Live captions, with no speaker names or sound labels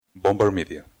Bomber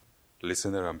Media.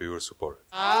 Listener and viewer support.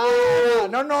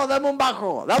 No, dame un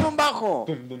bajo.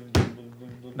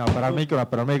 No, para el micro.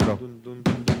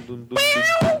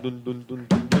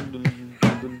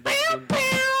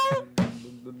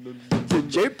 The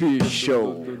JP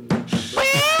Show.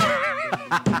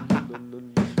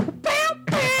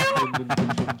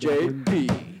 JP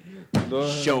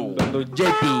Show.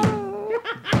 JP.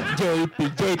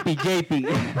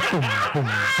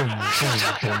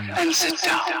 And sit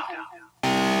down.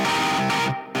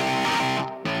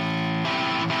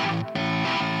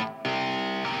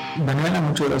 Daniela,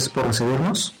 muchas gracias por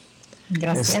recibirnos.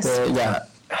 Gracias. Ya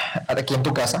aquí en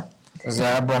tu casa.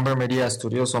 Ya Bomber Media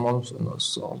Studios nos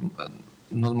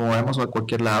movemos a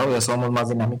cualquier lado, ya somos más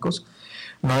dinámicos.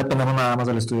 No dependemos nada más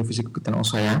del estudio físico que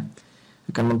tenemos acá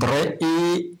en Monterrey.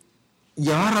 Y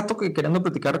llevaba rato queriendo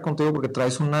platicar contigo porque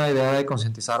traes una idea de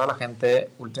concientizar a la gente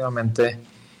últimamente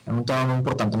en un tema muy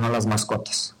importante, ¿no? Las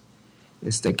mascotas.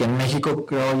 Que en México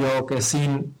creo yo que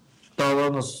sin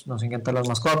todos nos encantan las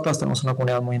mascotas, tenemos una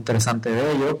comunidad muy interesante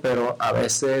de ello, pero a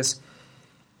veces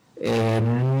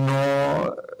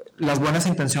no, las buenas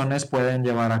intenciones pueden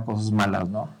llevar a cosas malas,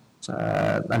 ¿no? O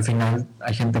sea, al final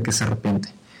hay gente que se arrepiente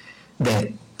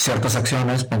de ciertas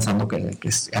acciones pensando que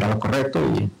era lo correcto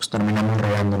y pues terminamos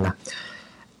regándola.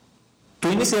 Tú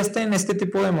iniciaste en este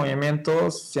tipo de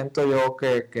movimientos, siento yo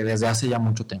que desde hace ya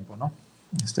mucho tiempo, ¿no?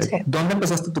 Sí. ¿Dónde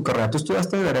empezaste tu carrera? ¿Tú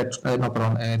estudiaste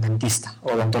dentista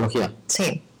o odontología?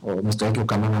 Sí. ¿O me estoy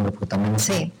equivocando el nombre? Porque también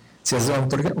Sí. ¿Sí es de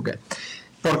odontología? Ok.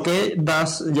 ¿Por qué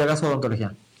llegas a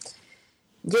odontología?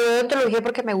 Yo de odontología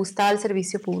porque me gustaba el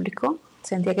servicio público.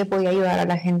 Sentía que podía ayudar a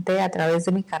la gente a través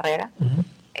de mi carrera,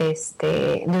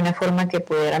 de una forma que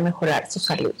pudiera mejorar su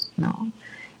salud, ¿no?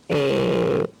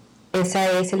 Ese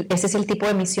es el tipo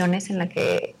de misiones en la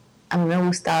que a mí me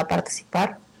gustaba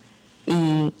participar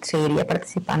y seguiría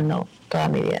participando toda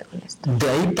mi vida con esto. De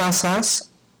ahí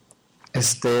pasas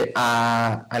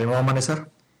al Nuevo Amanecer.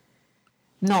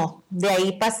 No, de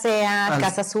ahí pasé a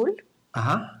Casa Azul,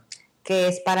 que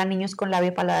es para niños con labio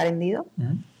y paladar hendido,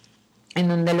 en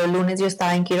donde los lunes yo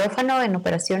estaba en quirófano, en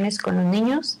operaciones con los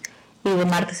niños, y de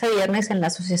martes a viernes en la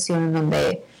asociación,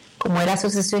 donde, como era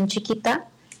asociación chiquita,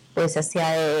 pues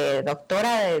hacía de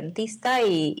doctora, de dentista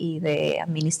y de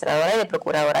administradora y de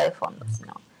procuradora de fondos,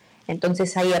 ¿no?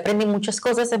 Entonces ahí aprendí muchas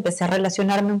cosas, empecé a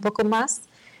relacionarme un poco más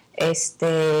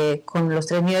con los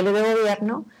 3 niveles de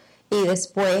gobierno, y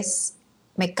después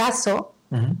me caso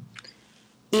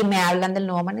y me hablan del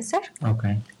Nuevo Amanecer.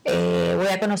 Okay. Voy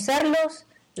a conocerlos,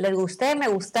 les gusté, me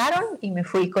gustaron y me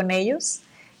fui con ellos.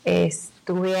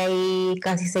 Estuve ahí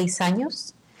casi 6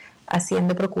 años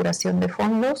haciendo procuración de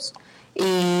fondos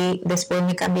y después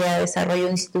me cambié a desarrollo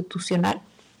institucional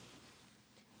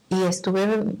y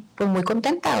estuve pues muy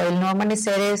contenta. El Nuevo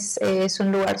Amanecer es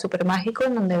un lugar súper mágico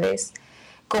en donde ves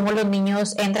cómo los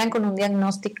niños entran con un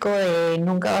diagnóstico de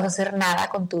nunca vas a hacer nada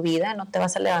con tu vida, no te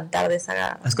vas a levantar de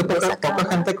esa Es que poca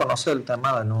gente conoce el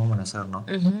tema del Nuevo Amanecer, ¿no?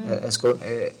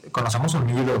 Conocemos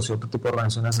Unidos y otro tipo de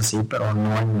organizaciones así, pero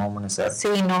no el Nuevo Amanecer. Sí,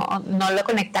 no lo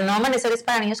conectan. El Nuevo Amanecer es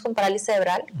para niños con parálisis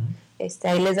cerebral.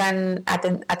 Ahí les dan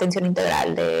atención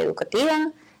integral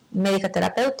educativa, médica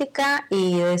terapéutica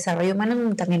y de desarrollo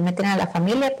humano. También meten a la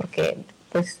familia porque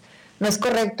pues no es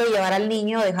correcto llevar al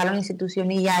niño, dejarlo en la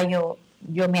institución y ya yo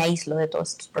me aíslo de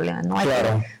todos estos problemas, ¿no? Hay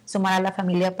que sumar a la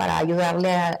familia para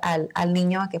ayudarle al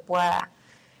niño a que pueda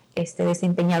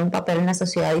desempeñar un papel en la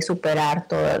sociedad y superar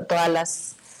todas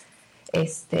las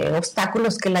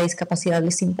obstáculos que la discapacidad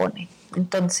les impone.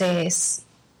 Entonces,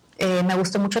 me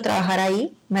gustó mucho trabajar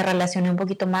ahí, me relacioné un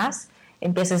poquito más,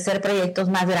 empecé a hacer proyectos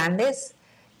más grandes,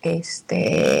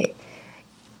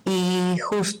 y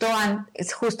justo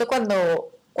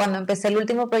cuando empecé el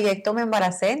último proyecto me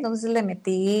embaracé, entonces le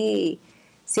metí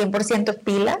 100%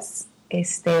 pilas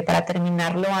para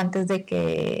terminarlo antes de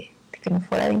que me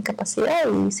fuera de incapacidad,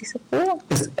 y sí se pudo.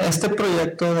 Este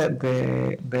proyecto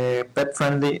de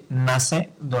PetFriendly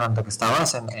nace durante que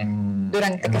estabas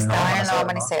Durante que estaba en el Nuevo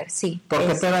Amanecer, ¿no? Sí. ¿Por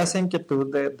qué te da esa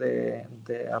inquietud de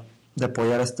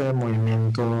apoyar este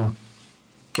movimiento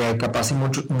que capaz y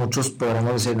muchos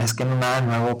podremos decir, es que no nada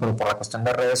nuevo, pero por la cuestión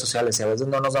de redes sociales, y a veces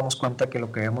no nos damos cuenta que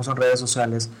lo que vemos en redes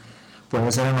sociales puede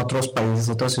ser en otros países,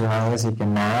 otras ciudades, y que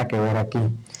nada que ver aquí,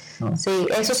 ¿no? Sí,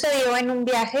 eso se dio en un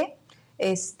viaje,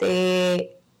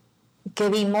 que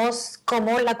vimos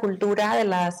cómo la cultura de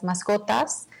las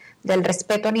mascotas, del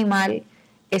respeto animal,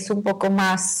 es un poco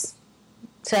más,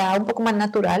 o sea, un poco más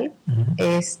natural,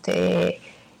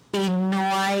 y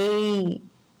no hay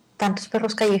tantos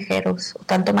perros callejeros o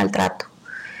tanto maltrato.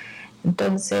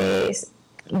 Entonces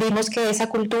vimos que esa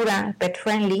cultura pet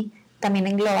friendly también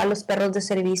engloba a los perros de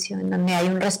servicio, en donde hay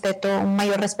un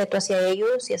mayor respeto hacia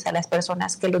ellos y hacia las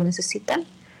personas que los necesitan.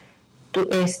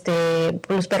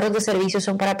 Los perros de servicio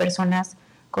son para personas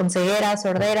con ceguera,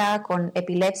 sordera, con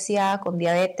epilepsia, con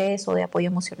diabetes o de apoyo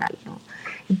emocional, ¿no?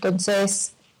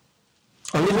 Entonces,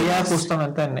 hoy en día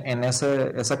justamente en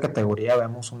esa categoría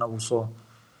vemos un abuso,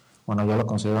 bueno, yo lo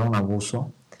considero un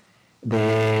abuso,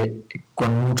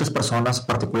 con muchas personas,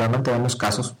 particularmente vemos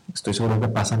casos, estoy seguro que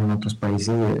pasan en otros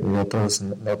países, de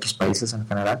otros países en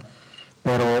general,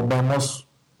 pero vemos,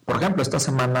 por ejemplo, esta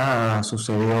semana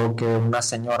sucedió que una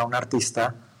señora, una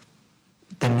artista,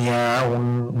 tenía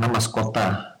una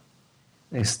mascota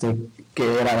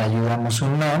que era de ayuda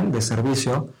emocional, de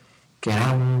servicio, que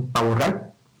era un pavo real.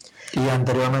 Y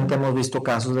anteriormente hemos visto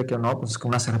casos de que no, pues es que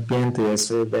una serpiente es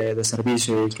de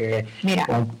servicio y que mira,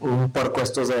 un puerco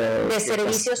estos de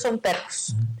servicio son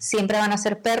perros. Siempre van a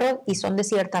ser perros y son de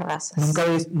ciertas razas.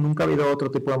 Nunca ha habido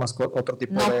otro tipo de mascota,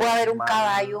 no puede haber un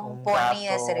caballo, un pony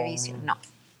de servicio, no.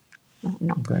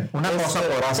 Okay. Una cosa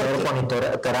podrá ser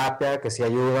ponitoterapia, que sí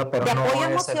ayuda, pero de no apoyo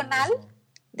es emocional.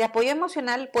 De apoyo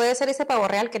emocional puede ser ese pavo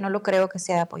real, que no lo creo que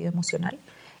sea de apoyo emocional.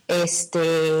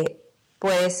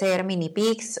 Puede ser mini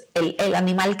pigs, el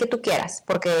animal que tú quieras,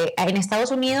 porque en Estados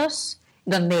Unidos,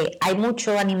 donde hay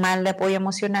mucho animal de apoyo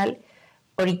emocional,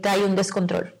 ahorita hay un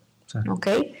descontrol. Sí. ¿Ok?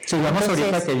 Si vemos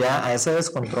ahorita que ya a ese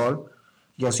descontrol,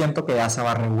 yo siento que ya se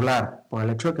va a regular, por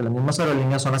el hecho de que las mismas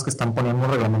aerolíneas son las que están poniendo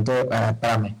un reglamento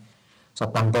o sea,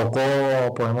 tampoco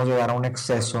podemos llegar a un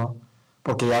exceso,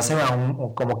 porque ya se va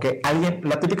como que alguien,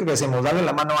 la típica que decimos, dale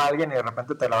la mano a alguien y de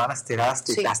repente te la van a estirar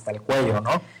hasta el cuello,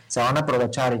 ¿no? Se van a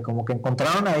aprovechar y como que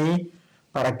encontraron ahí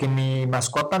para que mi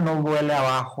mascota no vuele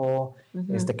abajo,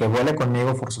 que vuele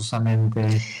conmigo forzosamente.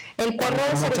 El perro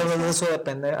de muchas servicio. veces eso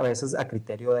depende a veces a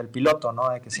criterio del piloto, ¿no?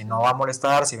 De que si no va a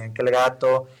molestar, si ven que el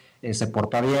gato se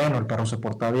porta bien, o el perro se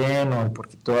porta bien, o el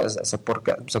porquito se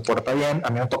porta bien. A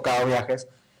mí me han tocado viajes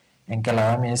en que al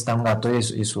lado de mí está un gato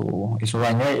y su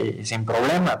dueño y sin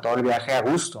problema, todo el viaje a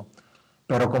gusto.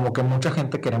 Pero como que mucha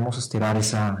gente queremos estirar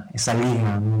esa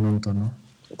liga en un momento, ¿no?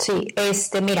 Sí,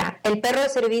 mira, el perro de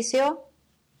servicio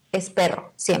es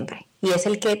perro, siempre. Y es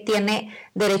el que tiene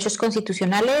derechos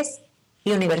constitucionales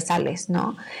y universales,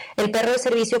 ¿no? El perro de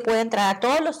servicio puede entrar a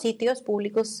todos los sitios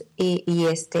públicos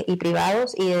y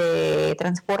privados y de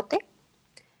transporte,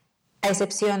 a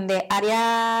excepción de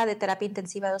área de terapia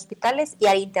intensiva de hospitales y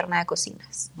área interna de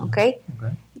cocinas, ¿ok?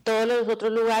 Todos los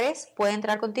otros lugares pueden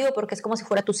entrar contigo porque es como si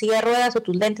fuera tu silla de ruedas o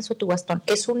tus lentes o tu bastón.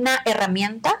 Es una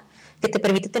herramienta que te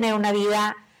permite tener una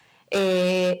vida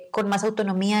con más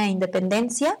autonomía e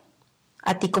independencia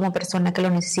a ti como persona que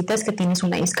lo necesitas, que tienes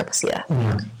una discapacidad,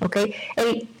 ¿ok?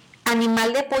 El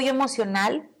animal de apoyo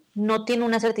emocional no tiene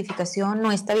una certificación,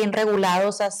 no está bien regulado,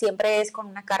 o sea, siempre es con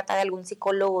una carta de algún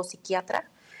psicólogo o psiquiatra.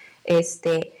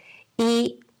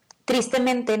 Y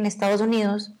tristemente en Estados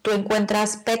Unidos tú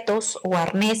encuentras petos o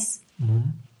arnés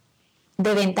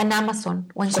de venta en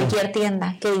Amazon o en cualquier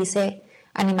tienda que dice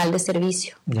animal de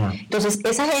servicio. Entonces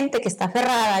esa gente que está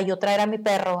aferrada, yo traer a mi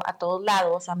perro a todos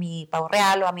lados, o a mi pavo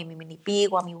real o a mi mini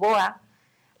pig o a mi boa,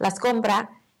 las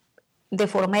compra de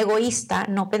forma egoísta,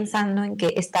 no pensando en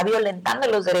que está violentando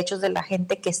los derechos de la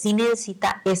gente que sí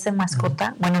necesita esa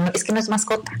mascota. Bueno, es que no es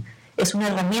mascota, es una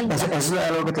herramienta. Eso es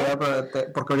algo que te voy a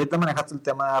preguntar, porque ahorita manejaste el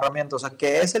tema de herramientas. O sea,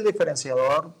 ¿qué es el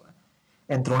diferenciador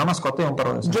entre una mascota y un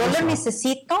perro de servicio? Yo lo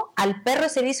necesito al perro de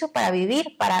servicio para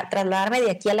vivir, para trasladarme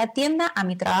de aquí a la tienda, a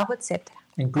mi trabajo, etcétera.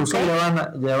 Incluso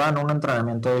llevan un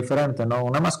entrenamiento diferente, ¿no?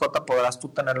 Una mascota podrás tú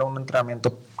tenerle un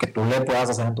entrenamiento que tú le puedas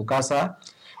hacer en tu casa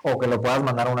o que lo puedas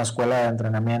mandar a una escuela de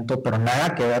entrenamiento, pero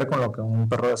nada que ver con lo que un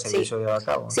perro de servicio lleva a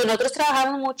cabo. Sí, nosotros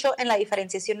trabajamos mucho en la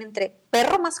diferenciación entre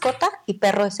perro mascota y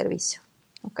perro de servicio,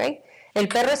 ¿ok? El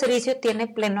perro de servicio tiene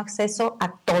pleno acceso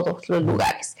a todos los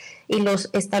lugares y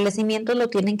los establecimientos lo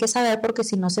tienen que saber porque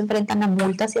si no se enfrentan a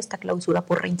multas y hasta clausura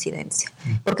por reincidencia,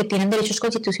 porque tienen derechos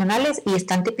constitucionales y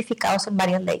están tipificados en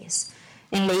varias leyes.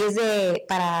 En leyes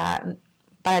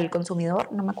para el consumidor,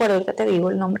 no me acuerdo, ahorita te digo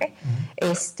el nombre,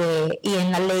 y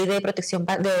en la ley de protección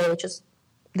de derechos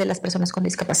de las personas con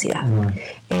discapacidad.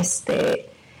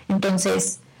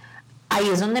 Entonces, ahí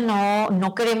es donde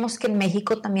no queremos que en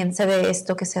México también se dé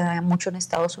esto que se da mucho en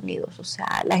Estados Unidos. O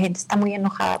sea, la gente está muy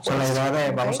enojada por la eso. idea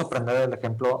de vamos a aprender el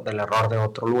ejemplo del error de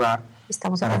otro lugar.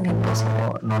 Estamos para aprendiendo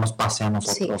que no nos pase a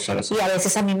nosotros. Sí. Y a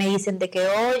veces a mí me dicen de que,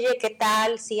 oye, ¿qué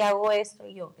tal si hago esto?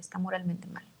 Y yo, está moralmente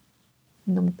mal.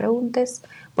 No me preguntes,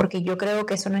 porque yo creo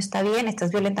que eso no está bien.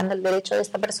 Estás violentando el derecho de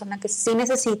esta persona que sí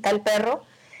necesita el perro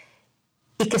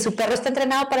y que su perro está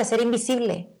entrenado para ser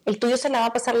invisible. El tuyo se la va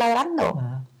a pasar ladrando.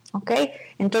 ¿Ok?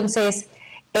 Entonces,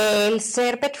 El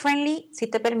ser pet friendly sí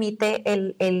te permite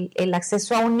el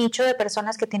acceso a un nicho de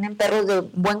personas que tienen perros de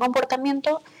buen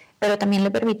comportamiento, pero también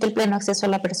le permite el pleno acceso a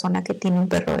la persona que tiene un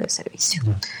perro de servicio.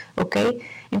 ¿Ok?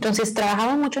 Entonces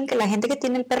trabajamos mucho en que la gente que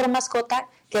tiene el perro mascota,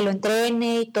 que lo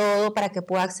entrene y todo para que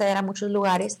pueda acceder a muchos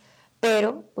lugares,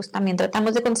 pero pues también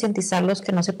tratamos de concientizarlos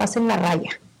que no se pasen la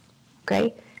raya.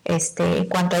 ¿Ok? En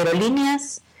cuanto a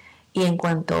aerolíneas y en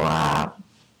cuanto a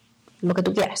lo que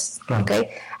tú quieras. Claro. ¿Okay?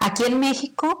 Aquí en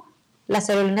México, las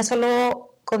aerolíneas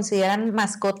solo consideran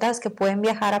mascotas que pueden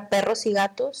viajar a perros y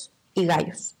gatos y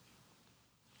gallos,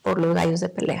 por los gallos de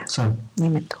pelea. Sí. Ni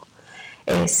meto.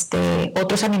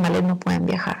 Otros animales no pueden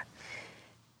viajar.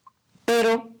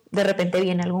 Pero de repente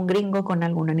viene algún gringo con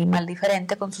algún animal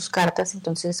diferente con sus cartas,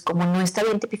 entonces como no está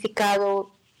bien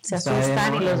tipificado, se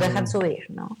asustan y los dejan subir,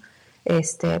 ¿no?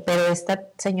 Pero esta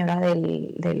señora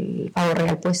del pavo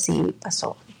real, pues sí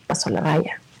pasó la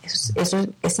raya. Eso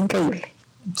es increíble.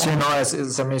 Sí, no,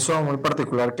 se me hizo muy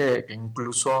particular que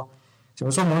incluso, se me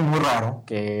hizo muy, muy raro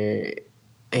que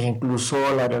incluso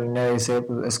la aerolínea dice,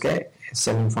 pues, es que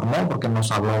se le informó porque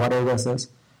nos habló varias veces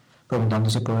preguntando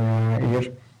si podía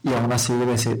ir, y aún así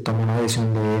tomó la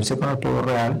decisión de irse con el pavo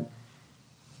real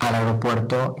al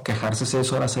aeropuerto, quejarse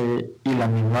 6 horas ahí, y la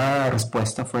misma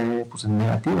respuesta fue pues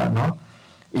negativa, ¿no?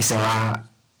 Y se va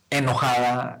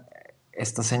enojada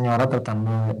esta señora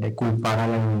tratando de culpar a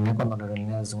la aerolínea cuando la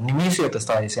aerolínea desde un inicio te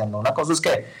estaba diciendo. Una cosa es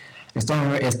que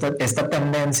esta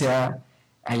tendencia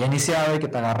haya iniciado y que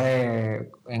te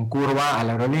agarre en curva a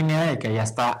la aerolínea y que ya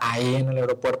está ahí en el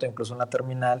aeropuerto, incluso en la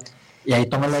terminal, y ahí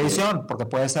tomas la decisión, porque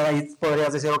puede ser ahí,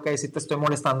 podrías decir, ok, sí te estoy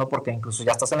molestando porque incluso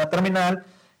ya estás en la terminal,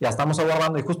 ya estamos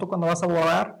abordando, y justo cuando vas a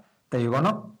abordar te digo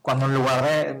no, cuando en lugar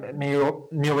de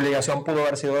mi obligación pudo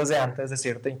haber sido desde antes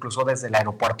decirte, incluso desde el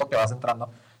aeropuerto que vas entrando,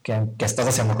 que estás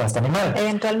haciendo con este animal.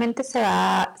 Eventualmente se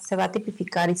va a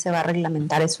tipificar y se va a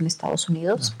reglamentar eso en Estados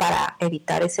Unidos para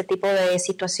evitar ese tipo de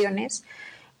situaciones,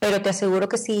 pero te aseguro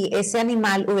que si ese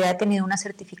animal hubiera tenido una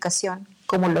certificación,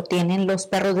 como lo tienen los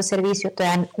perros de servicio, te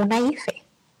dan una IFE,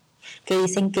 que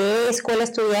dicen qué escuela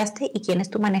estudiaste y quién es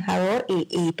tu manejador,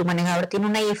 y tu manejador tiene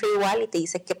una IFE igual y te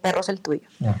dice qué perro es el tuyo.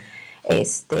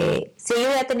 Si yo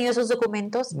hubiera tenido esos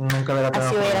documentos, nunca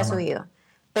así hubiera subido.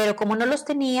 Pero como no los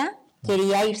tenía,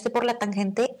 quería irse por la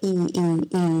tangente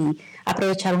y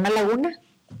aprovechar una laguna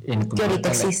que ahorita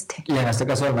existe. Y en este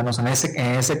caso, al menos en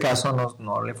ese caso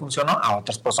no le funcionó. A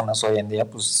otras personas hoy en día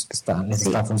pues les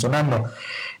está funcionando.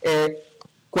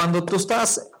 Cuando tú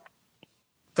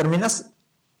terminas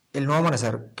el nuevo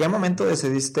amanecer, ¿qué momento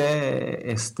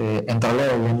decidiste entrarle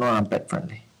de lleno a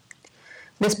PetFriendly?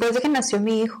 Después de que nació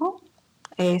mi hijo,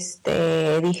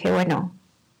 dije, bueno,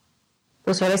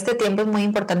 pues ahora este tiempo es muy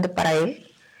importante para él.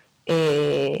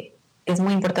 Es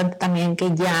muy importante también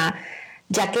que ya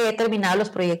que he terminado los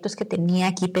proyectos que tenía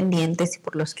aquí pendientes y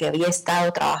por los que había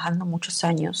estado trabajando muchos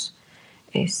años,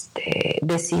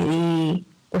 decidí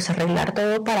pues arreglar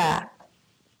todo para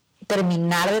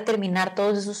terminar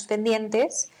todos esos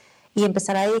pendientes y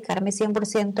empezar a dedicarme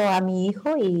 100% a mi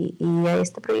hijo y a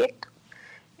este proyecto.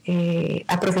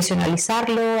 A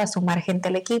profesionalizarlo, a sumar gente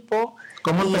al equipo.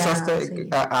 ¿Cómo empezaste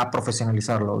a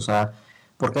profesionalizarlo? O sea,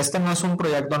 porque no es un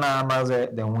proyecto nada más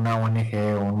de una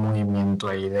ONG o un movimiento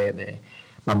ahí de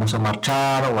vamos a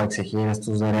marchar o a exigir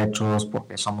estos derechos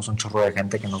porque somos un chorro de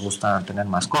gente que nos gusta tener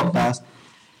mascotas,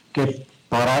 que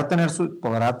podrá tener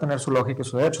su lógica y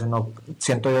su derecho, sino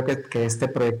siento yo que este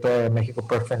proyecto de México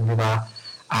PetFriendly va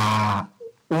a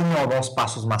 1 o 2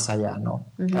 pasos más allá, ¿no?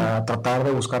 A tratar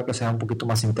de buscar que sea un poquito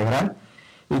más integral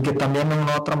y que también de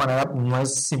una u otra manera no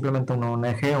es simplemente una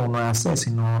ONG o una AC,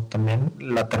 sino también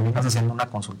la terminas haciendo una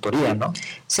consultoría, ¿no?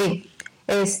 Sí,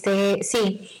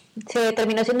 sí, se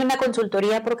terminó siendo una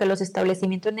consultoría porque los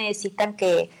establecimientos necesitan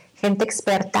que gente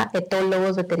experta,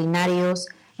 etólogos, veterinarios,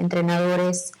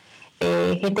 entrenadores,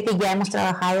 gente que ya hemos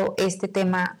trabajado este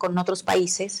tema con otros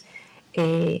países,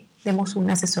 demos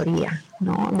una asesoría,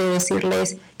 ¿no? De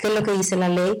decirles qué es lo que dice la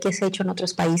ley, qué se ha hecho en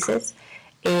otros países.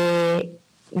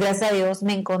 Gracias a Dios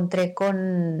me encontré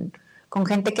con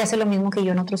gente que hace lo mismo que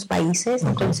yo en otros países,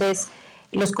 entonces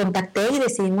los contacté y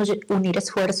decidimos unir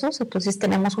esfuerzos. Entonces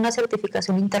tenemos una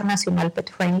certificación internacional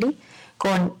PetFriendly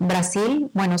con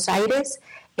Brasil, Buenos Aires,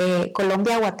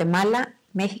 Colombia, Guatemala,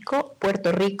 México,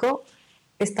 Puerto Rico,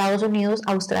 Estados Unidos,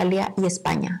 Australia y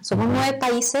España. Somos 9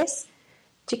 países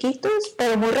chiquitos,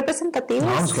 pero muy representativos.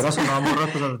 No, nos queremos sonar muy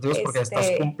representativos porque estás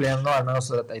cumpliendo, al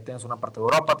menos ahí tienes una parte de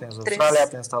Europa, tienes Australia,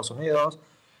 tienes Estados Unidos,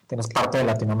 tienes parte de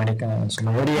Latinoamérica en su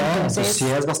mayoría, entonces sí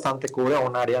es bastante cubre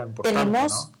un área importante.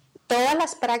 Tenemos todas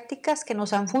las prácticas que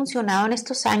nos han funcionado en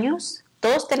estos años.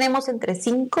 Todos tenemos entre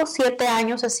 5 y 7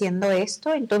 años haciendo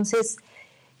esto, entonces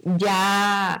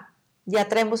ya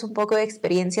traemos un poco de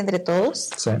experiencia entre todos.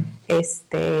 Sí.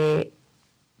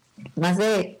 Más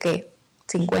de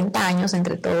 50 años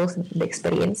entre todos de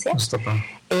experiencia.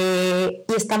 Y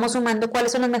estamos sumando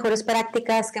cuáles son las mejores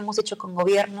prácticas que hemos hecho con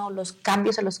gobierno, los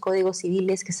cambios a los códigos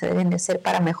civiles que se deben de hacer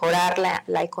para mejorar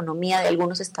la economía de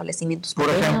algunos establecimientos. Por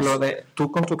ejemplo,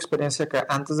 tú con tu experiencia, que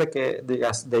antes de que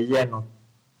digas de lleno,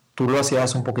 tú lo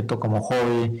hacías un poquito como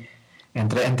hobby,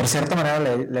 entre cierta manera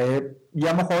le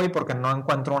llamo hobby porque no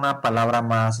encuentro una palabra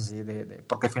más así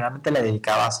porque finalmente le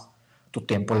dedicabas tu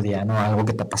tiempo al día, ¿no? Algo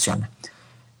que te apasiona.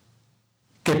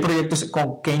 ¿Qué proyectos,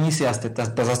 con qué iniciaste? ¿Te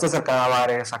empezaste a acercar a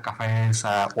bares, a cafés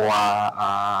o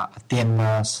a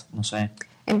tiendas? No sé.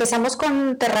 Empezamos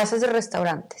con terrazas de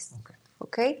restaurantes.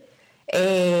 Okay.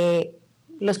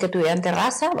 Los que tuvieran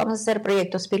terraza, vamos a hacer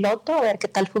proyectos piloto, a ver qué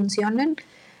tal funcionan.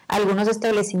 Algunos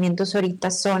establecimientos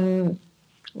ahorita son,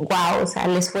 wow, o sea,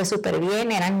 les fue súper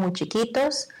bien, eran muy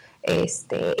chiquitos.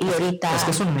 Y ahorita es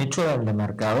que es un nicho de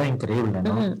mercado increíble,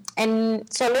 ¿no?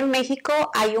 Solo en México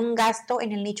hay un gasto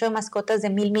en el nicho de mascotas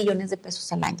de $1,000 millones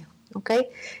al año, ¿ok?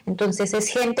 Entonces es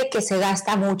gente que se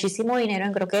gasta muchísimo dinero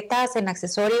en croquetas, en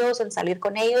accesorios, en salir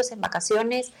con ellos, en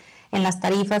vacaciones, en las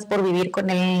tarifas por vivir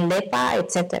con el DEPA,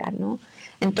 etcétera, ¿no?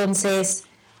 Entonces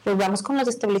pues vamos con los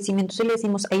establecimientos y le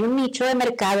decimos, hay un nicho de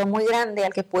mercado muy grande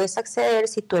al que puedes acceder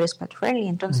si tú eres PetFriendly.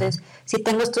 Entonces, si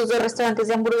tengo estos 2 restaurantes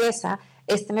de hamburguesa,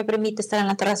 me permite estar en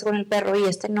la terraza con el perro y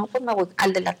no, pues me voy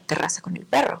al de la terraza con el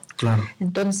perro. Claro.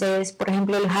 Entonces, por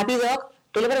ejemplo, el Happy Dog,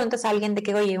 tú le preguntas a alguien de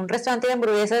que, oye, un restaurante de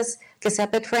hamburguesas que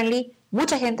sea PetFriendly,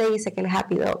 mucha gente dice que el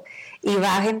Happy Dog. Y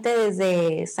va gente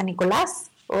desde San Nicolás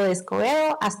o de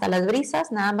Escobedo hasta Las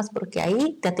Brisas, nada más porque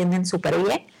ahí te atienden súper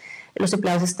bien. Los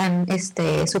empleados están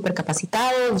súper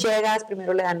capacitados, llegas,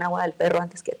 primero le dan agua al perro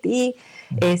antes que a ti,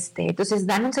 entonces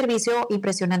dan un servicio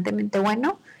impresionantemente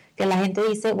bueno, que la gente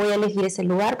dice, voy a elegir ese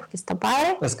lugar porque está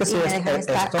padre, es que y me dejan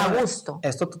estar a gusto.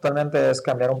 Esto totalmente es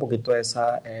cambiar un poquito ese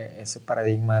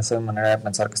paradigma, esa manera de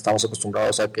pensar que estamos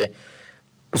acostumbrados a que,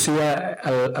 pues sí,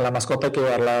 a la mascota hay que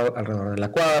llevarla alrededor de la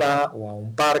cuadra o a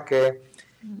un parque,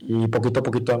 y poquito a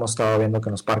poquito hemos estado viendo que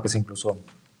en los parques incluso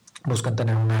buscan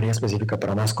tener un área específica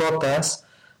para mascotas,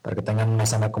 para que tengan una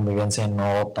sana convivencia.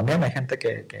 No, también hay gente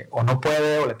que o no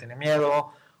puede, o le tiene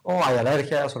miedo, o hay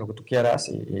alergias, o lo que tú quieras,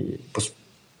 y pues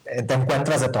te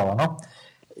encuentras de todo, ¿no?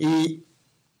 Y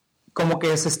como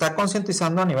que se está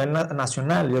concientizando a nivel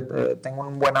nacional. Yo tengo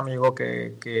un buen amigo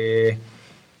que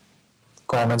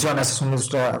como mencionas, es una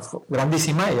industria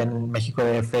grandísima, y en México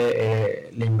DF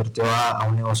le invirtió a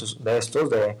un negocio de estos,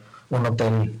 de un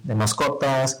hotel de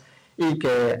mascotas, y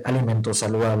que alimentos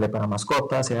saludables para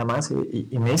mascotas y demás,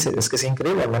 y me dice, es que es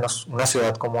increíble, al menos una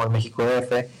ciudad como el México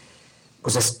DF,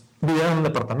 pues viven en un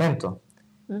departamento,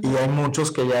 y hay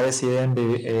muchos que ya deciden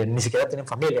vivir, ni siquiera tienen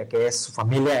familia, que su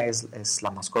familia es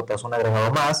la mascota, es un agregado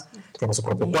más, tiene su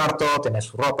propio cuarto, tiene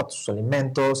su ropa, sus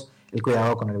alimentos, el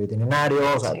cuidado con el veterinario,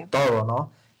 o sea, todo,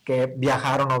 ¿no? Que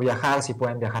viajar o no viajar, si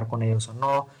pueden viajar con ellos o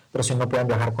no, pero si no pueden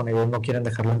viajar con ellos, no quieren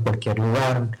dejarlo en cualquier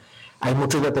lugar. Hay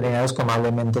muchos veterinarios que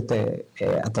amablemente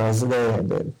a través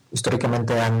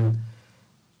históricamente han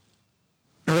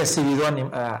recibido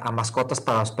a mascotas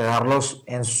para hospedarlos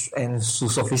en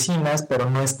sus oficinas, pero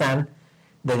no están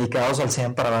dedicados al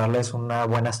 100 para darles una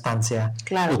buena estancia.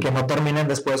 Claro. Y que no terminen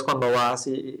después cuando vas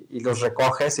y los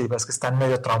recoges y ves que están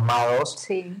medio traumados.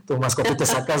 Sí. Tu mascota, y te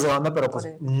sacas de onda, pero pues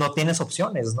no tienes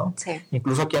opciones, ¿no? Sí.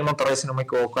 Incluso aquí en Monterrey, si no me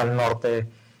equivoco, al norte,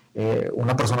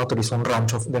 una persona utilizó un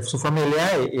rancho de su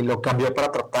familia y lo cambió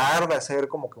para tratar de hacer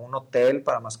como que un hotel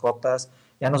para mascotas.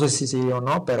 Ya no sé si sí o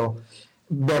no, pero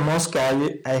vemos que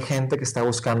hay gente que está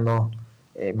buscando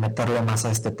meterle más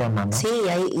a este tema, ¿no? Sí,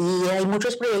 hay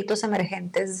muchos proyectos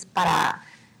emergentes para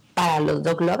los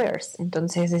dog lovers.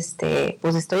 Entonces,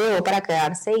 pues esto llegó para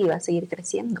quedarse y va a seguir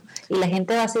creciendo. Y la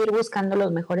gente va a seguir buscando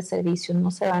los mejores servicios,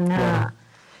 no se van a...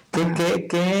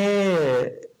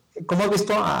 ¿Cómo has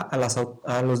visto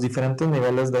a los diferentes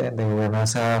niveles de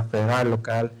gobernanza federal,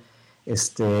 local,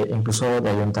 incluso de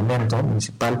ayuntamiento,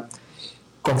 municipal,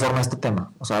 conforme a este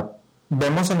tema? O sea,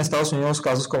 vemos en Estados Unidos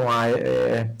casos como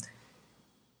hay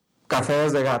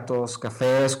cafés de gatos,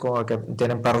 cafés que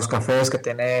tienen perros, cafés que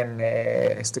tienen,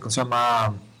 ¿cómo se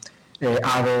llama?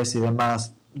 Aves y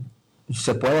demás.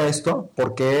 ¿Se puede esto?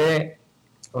 ¿Por qué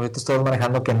ahorita estamos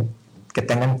manejando que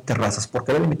tengan terrazas? ¿Por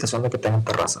qué la limitación de que tengan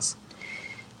terrazas?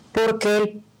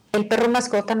 Porque el perro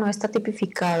mascota no está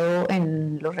tipificado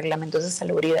en los reglamentos de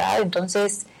salubridad,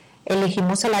 entonces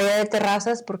elegimos el área de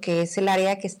terrazas porque es el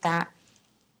área que está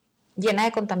llena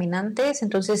de contaminantes.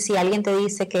 Entonces si alguien te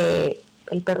dice que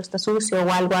el perro está sucio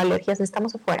o algo, alergias,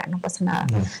 estamos afuera, no pasa nada.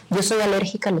 Yo soy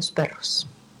alérgica a los perros.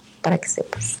 para que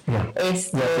sepas. Ya. Y aquí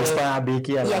está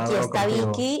Vicky al Y aquí lado está contigo.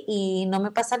 Vicky y no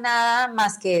me pasa nada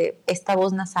más que esta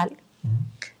voz nasal.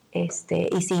 Y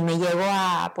si me llego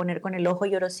a poner con el ojo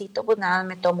llorosito, pues nada,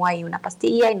 me tomo ahí una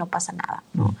pastilla y no pasa nada,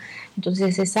 ¿no?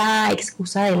 Entonces esa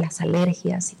excusa de las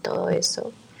alergias y todo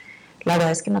eso, la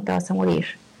verdad es que no te vas a morir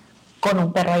con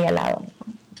un perro ahí al lado,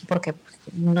 ¿no? Porque pues,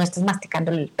 no estás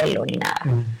masticándole el pelo ni nada.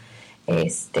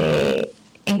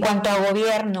 En cuanto a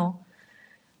gobierno,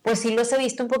 pues sí los he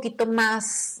visto un poquito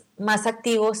más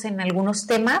activos en algunos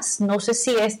temas. No sé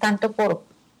si es tanto por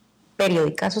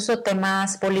periódicos o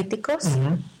temas políticos.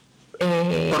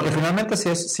 Porque finalmente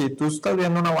si tú estás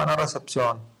viendo una buena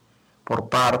recepción por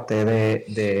parte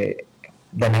de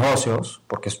negocios,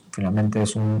 porque finalmente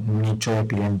es un nicho de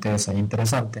clientes ahí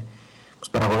interesante, pues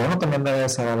para el gobierno también debe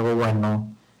ser algo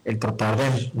bueno el tratar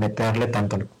de meterle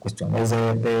tanto las cuestiones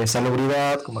de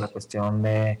salubridad como la cuestión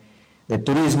de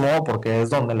turismo, porque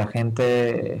es donde la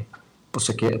gente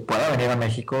pues pueda venir a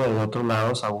México de otros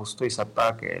lados a gusto y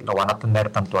sepa que lo van a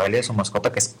atender tanto a él y a su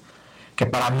mascota, que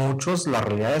para muchos la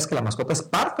realidad es que la mascota es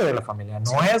parte de la familia,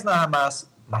 no es nada más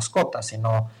mascota,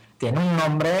 sino tiene un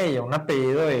nombre y un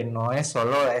apellido y no es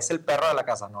solo, es el perro de la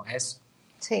casa, no, es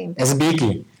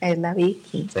Vicky. Es la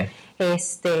Vicky. Sí.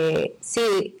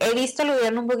 Sí, he visto el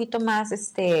gobierno un poquito más,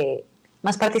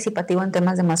 más participativo en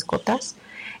temas de mascotas.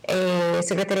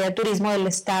 Secretaría de Turismo del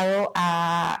Estado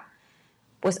ha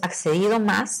pues accedido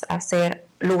más a hacer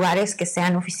lugares que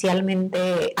sean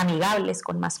oficialmente amigables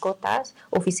con mascotas,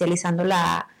 oficializando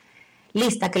la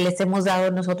lista que les hemos dado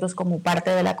nosotros como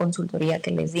parte de la consultoría que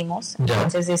les dimos. Ya.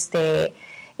 Entonces,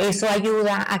 eso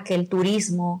ayuda a que el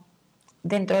turismo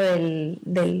dentro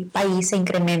del país se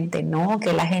incremente, ¿no?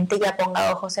 Que la gente ya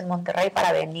ponga ojos en Monterrey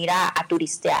para venir a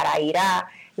turistear, a ir a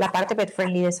la parte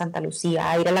PetFriendly de Santa Lucía,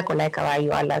 a ir a la Cola de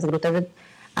Caballo, a las grutas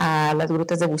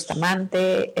de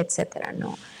Bustamante, etcétera,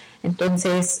 ¿no?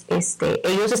 Entonces,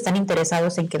 ellos están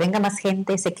interesados en que venga más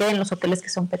gente, se quede en los hoteles que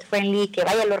son PetFriendly, que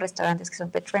vaya a los restaurantes que son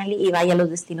PetFriendly y vaya a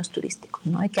los destinos turísticos,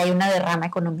 ¿no? Y que hay una derrama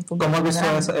económica. ¿Cómo has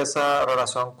visto esa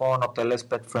relación con hoteles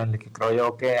PetFriendly? Que creo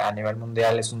yo que a nivel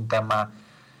mundial es un tema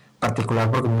particular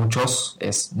porque muchos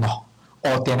no.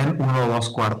 O tienen 1 o 2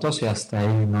 cuartos y hasta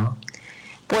ahí, ¿no?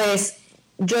 Pues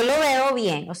yo lo veo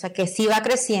bien, o sea que sí va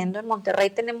creciendo. En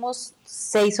Monterrey tenemos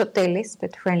 6 hoteles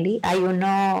PetFriendly. Hay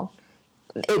uno,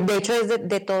 de hecho es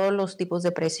de todos los tipos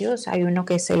de precios. Hay uno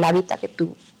que es el Hábitat, que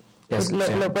tú pues,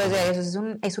 lo puedes ver.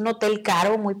 Es un hotel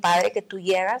caro, muy padre, que tú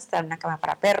llegas, te dan una cama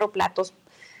para perro, platos,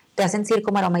 te hacen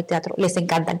circo, maroma y teatro. Les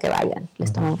encantan que vayan,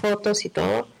 les toman fotos y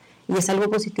todo. Y es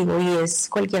algo positivo y es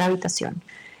cualquier habitación.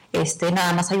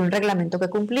 Nada más hay un reglamento que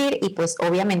cumplir y pues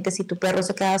obviamente si tu perro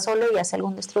se queda solo y hace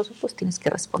algún destrozo, pues tienes que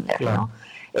responder, claro,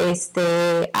 ¿no?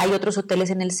 Hay otros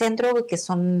hoteles en el centro que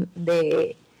son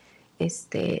de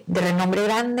renombre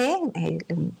grande,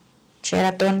 el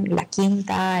Sheraton, La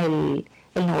Quinta, el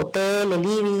Novotel, el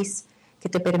Ibis, que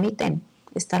te permiten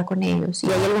estar con ellos.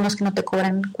 Y hay algunos que no te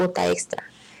cobran cuota extra.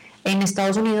 En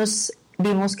Estados Unidos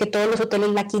vimos que todos los hoteles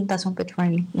La Quinta son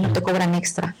PetFriendly, no te cobran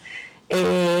extra.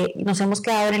 Nos hemos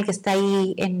quedado en el que está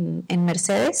ahí en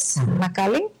Mercedes,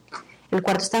 McAllen. El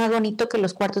cuarto está más bonito que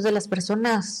los cuartos de las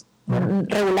personas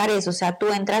regulares, o sea, tú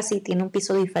entras y tiene un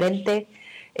piso diferente,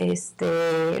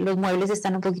 los muebles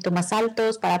están un poquito más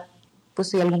altos para, pues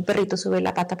si algún perrito sube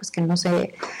la pata, pues que no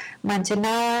se manche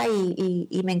nada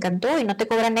y me encantó y no te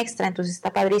cobran extra, entonces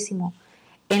está padrísimo.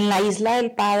 En la Isla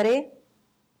del Padre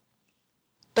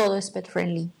todo es pet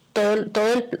friendly.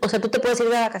 O sea, tú te puedes ir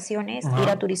de vacaciones, ir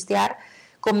a turistear,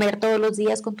 comer todos los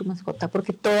días con tu mascota,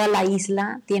 porque toda la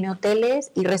isla tiene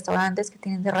hoteles y restaurantes que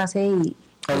tienen terraza y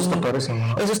eso está padrísimo,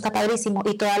 ¿no? Eso está padrísimo.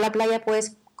 Y toda la playa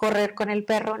puedes correr con el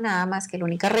perro, nada más que la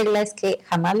única regla es que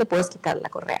jamás le puedes quitar la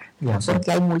correa,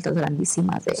 porque hay multas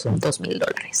grandísimas de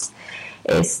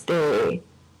 $2,000.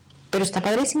 Pero está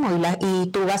padrísimo y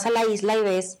tú vas a la isla y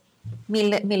ves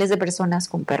miles de personas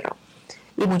con perro.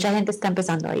 Y mucha gente está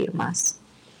empezando a ir más.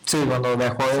 Sí, cuando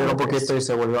dejó de ir un poquito y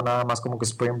se volvió nada más como que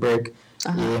Spring Break.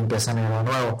 Ajá. Y empiezan a ir de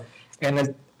nuevo.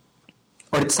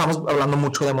 Ahorita estamos hablando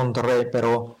mucho de Monterrey,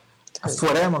 pero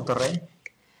fuera de Monterrey.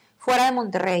 Fuera de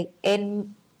Monterrey,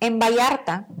 en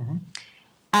Vallarta,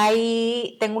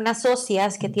 tengo unas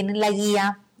socias que tienen la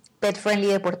guía PetFriendly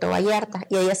de Puerto Vallarta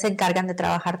y ellas se encargan de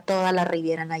trabajar toda la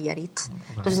Riviera Nayarit.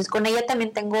 Entonces con ella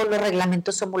también tengo los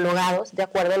reglamentos homologados de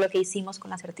acuerdo a lo que hicimos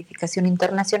con la certificación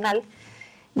internacional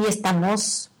y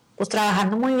estamos pues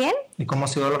trabajando muy bien. ¿Y cómo ha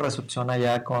sido la recepción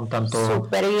allá con tanto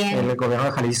el gobierno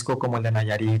de Jalisco como el de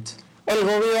Nayarit? El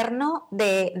gobierno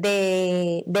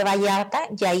de Vallarta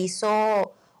ya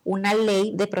hizo una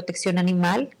ley de protección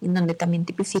animal, en donde también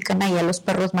tipifican ahí a los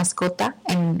perros mascota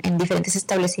en diferentes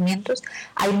establecimientos.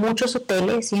 Hay muchos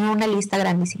hoteles, tienen una lista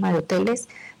grandísima de hoteles,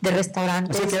 de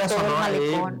restaurantes, Así que todo el ahí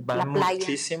malecón, va la playa.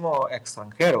 muchísimo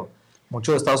extranjero,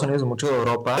 mucho de Estados Unidos, mucho de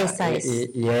Europa, Esa es.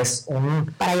 y es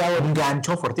un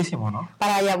gancho fuertísimo, ¿no?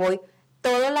 Para allá voy.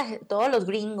 Todos los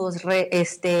gringos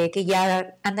que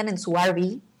ya andan en su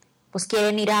RV, pues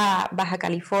quieren ir a Baja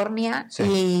California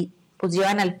y pues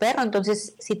llevan al perro.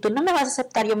 Entonces, si tú no me vas a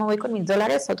aceptar, yo me voy con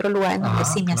 $1,000 a otro lugar en donde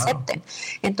sí me acepten.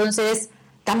 Entonces,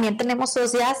 también tenemos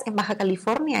socias en Baja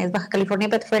California, es Baja California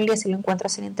PetFriendly, así lo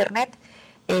encuentras en internet.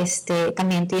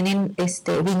 También tienen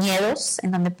viñedos en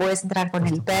donde puedes entrar con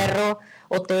el perro,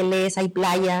 hoteles, hay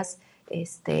playas,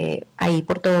 ahí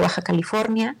por todo Baja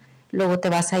California. Luego te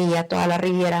vas ahí a toda la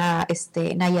Riviera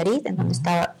Nayarit, en donde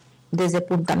está desde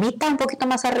Punta Mita, un poquito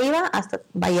más arriba, hasta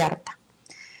Vallarta.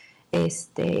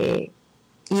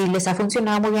 Y les ha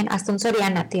funcionado muy bien, hasta un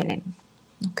Soriana tienen,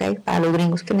 ¿ok? Para los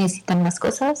gringos que necesitan más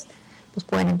cosas, pues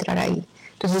pueden entrar ahí.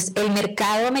 Entonces, el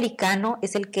mercado americano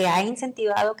es el que ha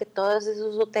incentivado que todos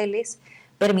esos hoteles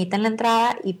permitan la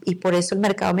entrada y por eso el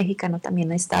mercado mexicano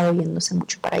también ha estado yéndose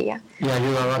mucho para allá. Y ha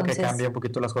ayudado a que cambie un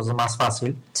poquito las cosas más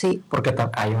fácil. Sí. Porque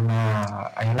hay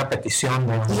una petición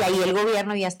de... Y ahí el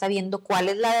gobierno ya está viendo cuál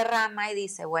es la derrama y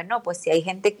dice, bueno, pues si hay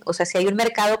gente, o sea, si hay un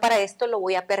mercado para esto, lo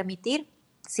voy a permitir,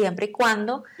 siempre y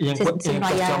cuando y en no cuestión,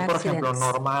 haya por ejemplo,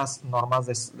 normas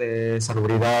de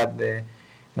salubridad, de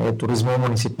turismo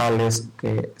municipales,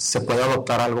 que se puede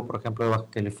adoptar algo, por ejemplo, de Baja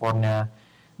California,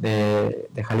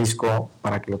 de Jalisco,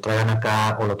 para que lo traigan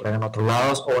acá o lo traigan a otros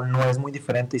lados, o no es muy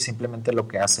diferente y simplemente lo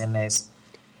que hacen es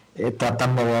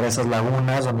tratan de ver esas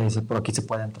lagunas donde dice por aquí se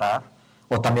puede entrar,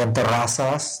 o también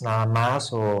terrazas nada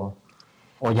más, o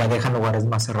ya dejan lugares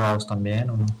más cerrados también,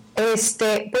 ¿o no? Pues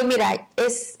mira,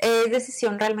 es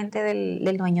decisión realmente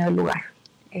del dueño del lugar.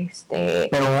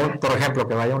 Pero, por ejemplo,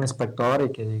 que vaya un inspector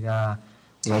y que diga,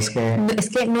 es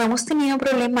que no hemos tenido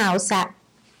problema, o sea,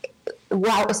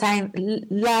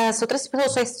 las otras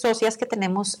socias que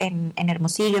tenemos en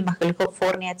Hermosillo, en Baja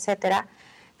California, etcétera,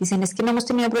 dicen es que no hemos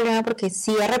tenido problema porque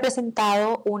sí ha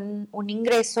representado un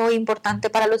ingreso importante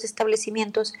para los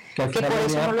establecimientos que por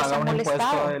eso no los han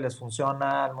molestado. Y les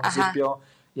funciona al municipio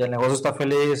y el negocio está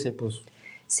feliz y pues...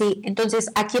 Sí,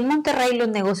 entonces aquí en Monterrey los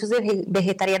negocios de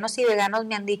vegetarianos y veganos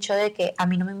me han dicho de que a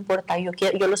mí no me importa, yo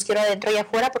los quiero adentro y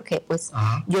afuera porque pues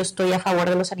yo estoy a favor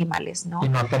de los animales, ¿no? Y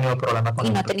no han tenido problema con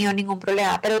eso. Y no ha tenido ningún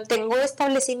problema, pero tengo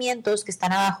establecimientos que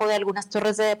están abajo de algunas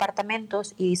torres de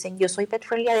departamentos y dicen yo soy pet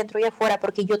friendly adentro y afuera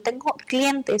porque yo tengo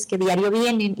clientes que diario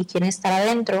vienen y quieren estar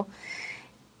adentro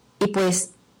y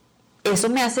pues eso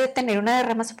me hace tener una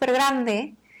derrama súper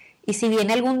grande y si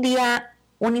viene algún día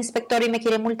un inspector y me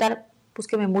quiere multar, pues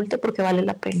que me multe porque vale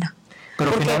la pena.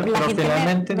 Pero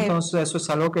finalmente entonces eso es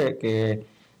algo que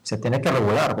se tiene que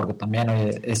regular, porque también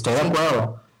estoy de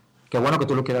acuerdo, qué bueno que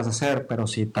tú lo quieras hacer, pero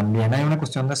si también hay una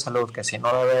cuestión de salud que si no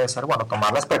debe de ser, bueno,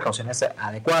 tomar las precauciones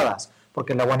adecuadas,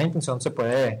 porque la buena intención se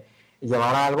puede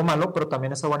llevar a algo malo, pero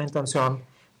también esa buena intención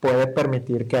puede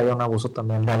permitir que haya un abuso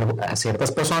también a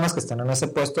ciertas personas que estén en ese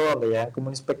puesto donde llegan como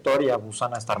inspector y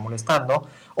abusan a estar molestando,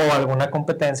 o alguna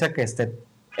competencia que esté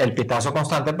el pitazo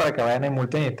constante para que vayan y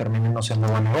multen y terminen no siendo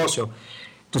buen negocio.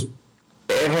 Entonces,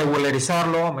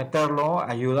 regularizarlo, meterlo,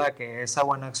 ayuda a que esa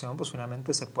buena acción, pues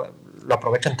finalmente lo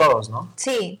aprovechen todos, ¿no?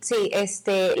 Sí,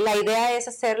 la idea es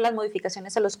hacer las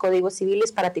modificaciones a los códigos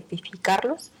civiles para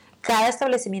tipificarlos. Cada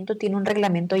establecimiento tiene un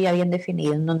reglamento ya bien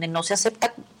definido, en donde no se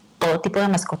acepta todo tipo de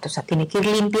mascotas, o sea, tiene que ir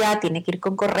limpia, tiene que ir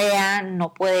con correa,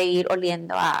 no puede ir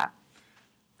oliendo a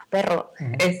perro,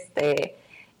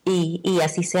 y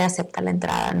así se acepta la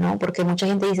entrada, ¿no? Porque mucha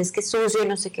gente dice, es que es sucio y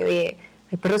no sé qué.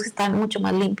 Hay perros que están mucho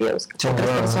más limpios que otras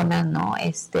personas, ¿no?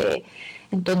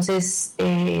 Entonces,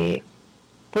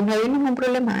 pues no hay ningún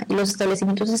problema y los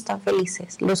establecimientos están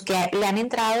felices. Los que le han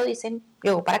entrado dicen,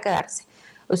 llegó para quedarse.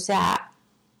 O sea,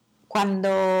 cuando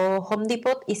Home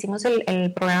Depot hicimos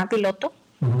el programa piloto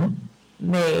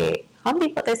de Home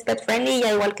Depot es pet friendly,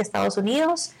 ya igual que Estados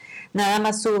Unidos, nada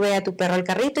más sube a tu perro al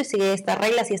carrito y sigue estas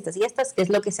reglas y estas, es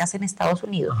lo que se hace en Estados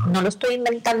Unidos. No lo estoy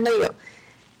inventando yo.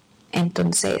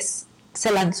 Entonces,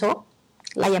 se lanzó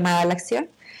la llamada a la acción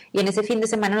y en ese fin de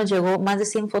semana nos llegó más de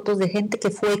 100 fotos de gente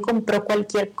que fue y compró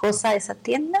cualquier cosa de esa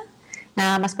tienda,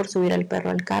 nada más por subir al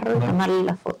perro al carro y tomarle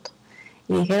la foto.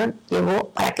 Y dijeron, llegó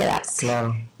para quedarse.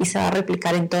 Claro. Y se va a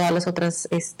replicar en todas las otras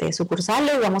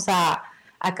sucursales. Vamos a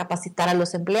capacitar a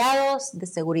los empleados de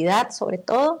seguridad, sobre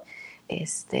todo,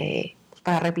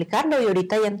 para replicarlo, y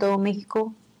ahorita ya en todo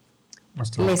México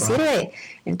les sirve.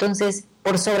 Entonces,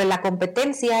 por sobre la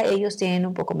competencia, ellos tienen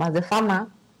un poco más de fama,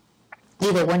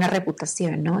 y de buena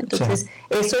reputación, ¿no? Entonces,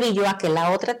 eso orilló a que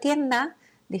la otra tienda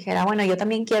dijera, bueno, yo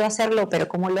también quiero hacerlo, pero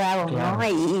 ¿cómo lo hago, no?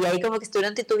 Y ahí como que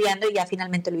estuvieron titubeando y ya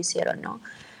finalmente lo hicieron, ¿no?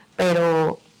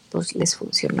 Pero, pues, les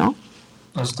funcionó.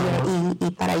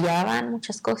 Y para allá van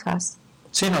muchas cosas.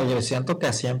 Sí, no, yo siento que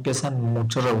así empiezan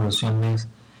muchas revoluciones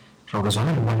en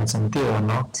el buen sentido,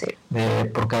 ¿no? Sí.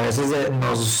 Porque a veces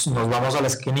nos vamos a la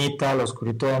esquinita, al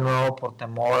oscurito de nuevo, por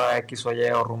temor a X o Y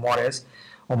o rumores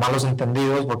o malos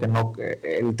entendidos, porque no,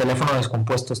 el teléfono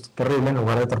descompuesto es terrible, en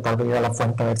lugar de tratar de ir a la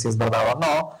fuente a ver si es verdad o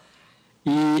no.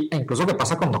 Y incluso que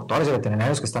pasa con doctores y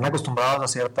veterinarios que están acostumbrados a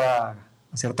cierta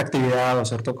actividad o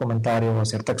cierto comentario o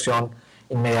cierta acción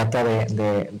inmediata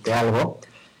de algo,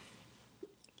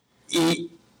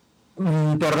 y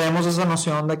perdemos esa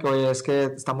noción de que, oye, es que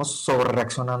estamos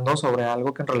sobrereaccionando sobre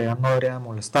algo que en realidad no debería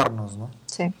molestarnos, ¿no?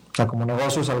 Sí. O sea, como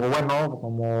negocio es algo bueno,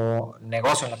 como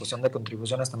negocio en la cuestión de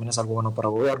contribuciones también es algo bueno para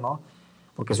el gobierno,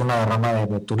 porque es una derrama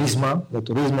de turismo,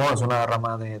 es una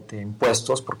derrama de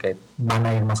impuestos, porque van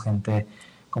a ir más gente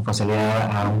con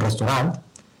facilidad a un restaurante,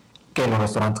 que los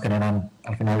restaurantes generan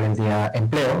al final del día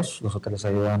empleos, los hoteles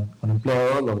ayudan con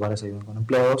empleos, los bares ayudan con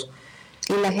empleos.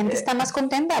 Y la gente está más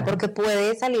contenta porque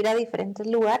puede salir a diferentes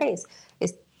lugares.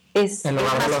 Es en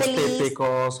lugar más de los feliz,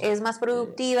 típicos, es más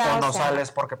productiva. O no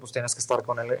sales porque pues tienes que estar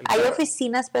con el hay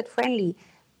oficinas PetFriendly.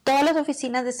 Todas las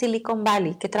oficinas de Silicon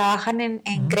Valley que trabajan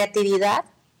en creatividad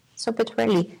son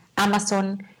PetFriendly.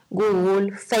 Amazon,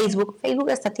 Google, Facebook.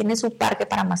 Facebook hasta tiene su parque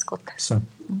para mascotas. Sí.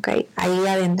 Okay, ahí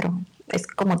adentro. Es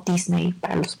como Disney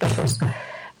para los perros.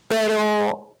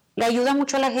 Pero le ayuda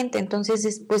mucho a la gente. Entonces,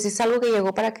 es algo que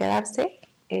llegó para quedarse.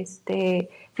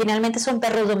 Finalmente son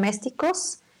perros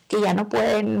domésticos que ya no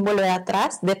pueden volver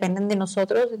atrás, dependen de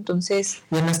nosotros. Entonces,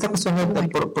 y en esta cuestión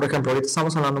por ejemplo, ahorita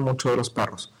estamos hablando mucho de los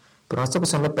perros, pero en esta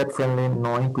cuestión de pet friendly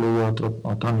no incluye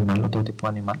otro animal, otro tipo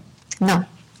de animal. No,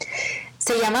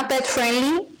 se llama pet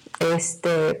friendly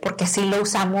porque así lo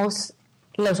usamos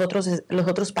los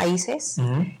otros países.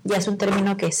 Ya es un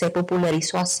término que se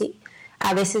popularizó así.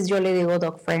 A veces yo le digo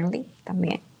dog friendly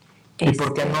también. ¿Y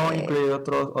por qué no incluir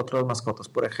otros mascotas?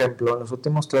 Por ejemplo, en los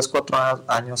últimos 3-4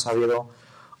 años ha habido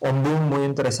un boom muy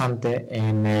interesante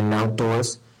en el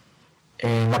outdoors,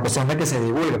 en la cuestión de que se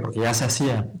divulgue, porque ya se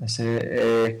hacía.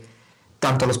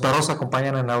 Tanto los perros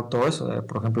acompañan en outdoors,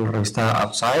 por ejemplo, la revista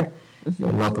Outside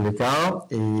lo ha publicado,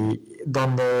 y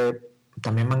donde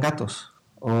también van gatos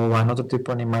o van otro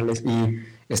tipo de animales y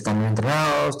están bien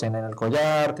entrenados, tienen el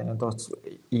collar, tienen todo esto,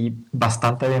 y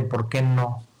bastante bien. ¿Por qué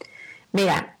no?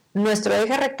 Mira, nuestro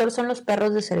eje rector son los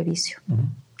perros de servicio.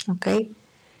 ¿Ok?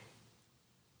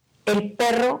 El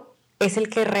perro es el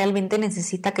que realmente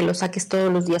necesita que lo saques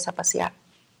todos los días a pasear.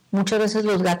 Muchas veces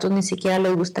los gatos ni siquiera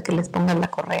les gusta que les pongas la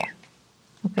correa.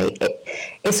 ¿Okay?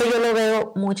 Eso yo lo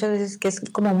veo muchas veces que es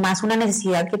como más una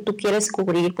necesidad que tú quieres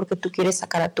cubrir porque tú quieres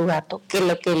sacar a tu gato que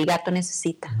lo que el gato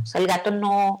necesita. O sea, el gato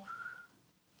no,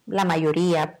 la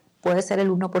mayoría, puede ser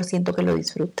el 1% que lo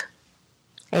disfruta.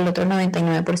 El otro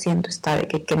 99% está de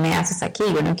que ¿qué me haces aquí?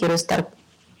 Yo no quiero estar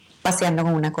paseando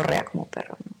con una correa como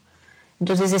perro, ¿no?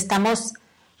 Entonces estamos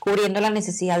cubriendo la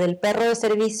necesidad del perro de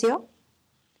servicio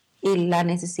y la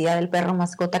necesidad del perro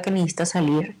mascota que necesita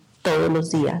salir todos los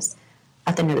días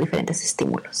a tener diferentes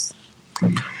estímulos.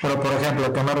 Pero, por ejemplo,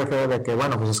 ¿a qué me refiero de que,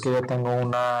 bueno, pues es que yo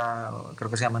tengo creo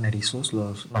que se llaman erizos,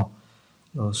 los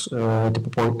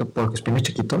tipo porcoespines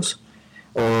chiquitos,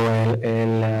 o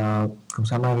 ¿cómo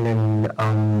se llama?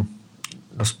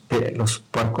 Los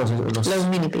puercos, los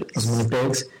mini pigs. Los mini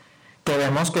pigs, que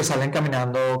vemos que salen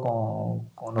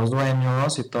caminando con los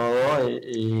dueños y todo,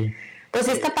 y pues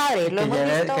está padre, lo hemos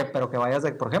visto. Pero que vayas,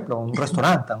 por ejemplo, a un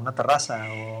restaurante, a una terraza.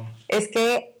 Es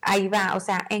que ahí va, o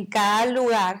sea, en cada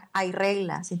lugar hay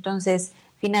reglas. Entonces,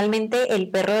 finalmente, el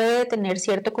perro debe tener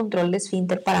cierto control de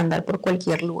esfínter para andar por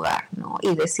cualquier lugar, ¿no?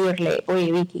 Y decirle,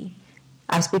 oye, Vicky,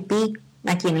 haz pipí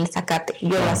aquí en el zacate.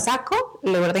 Yo la saco,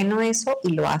 le ordeno eso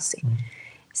y lo hace.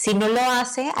 Si no lo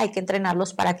hace, hay que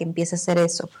entrenarlos para que empiece a hacer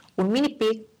eso. Un mini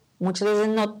pig muchas veces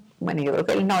no, bueno, yo creo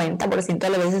que el 90% de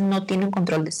las veces no tiene un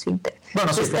control de esfínter.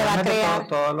 Bueno, sí, finalmente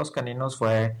todos los caninos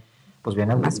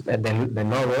vienen del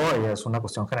lobo y es una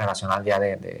cuestión generacional ya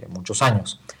de muchos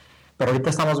años. Pero ahorita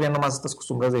estamos viendo más estas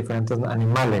costumbres de diferentes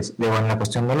animales. Digo, en la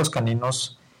cuestión de los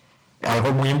caninos,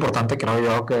 algo muy importante creo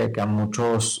yo que a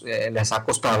muchos les ha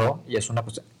costado, y es una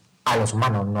cuestión a los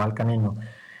humanos, no al canino,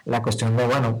 la cuestión de,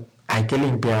 bueno, hay que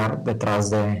limpiar detrás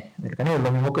del canino. Es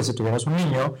lo mismo que si tuvieras un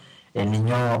niño, el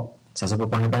niño se hace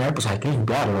popó en el pañal, pues hay que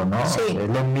limpiarlo, ¿no? Sí. Es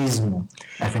lo mismo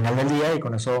al final del día, y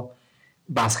con eso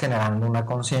vas generando una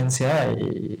conciencia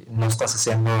y no estás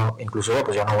haciendo, incluso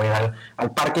pues yo no voy a ir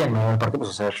al parque, no voy al parque pues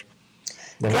a hacer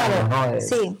Claro, año, ¿no?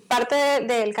 sí. Parte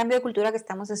del cambio de cultura que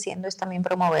estamos haciendo es también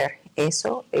promover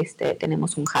eso.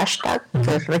 Tenemos un hashtag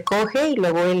que recoge y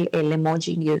luego el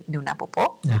emoji de una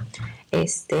popó. Ya.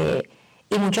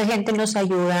 Y mucha gente nos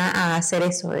ayuda a hacer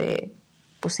eso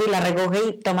pues sí, la recoge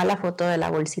y toma la foto de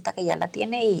la bolsita que ya la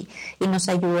tiene y nos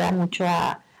ayuda mucho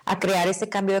a crear ese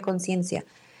cambio de conciencia.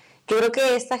 Yo creo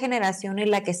que esta generación y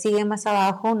la que sigue más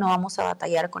abajo no vamos a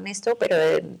batallar con esto, pero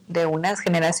de una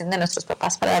generación de nuestros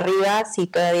papás para arriba sí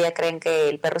todavía creen que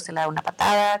el perro se le da una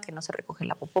patada, que no se recoge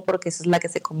la popó porque esa es la que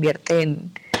se convierte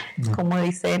en, como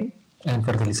dicen, en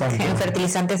fertilizante. En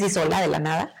fertilizante así sola de la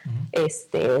nada.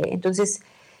 Entonces,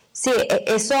 sí,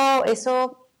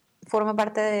 eso forma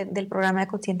parte del programa de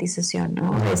concientización,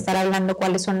 ¿no? De estar hablando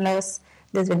cuáles son las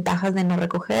desventajas de no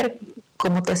recoger,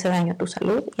 cómo te hace daño a tu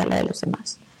salud y a la de los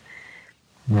demás.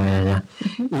 Ya.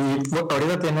 Y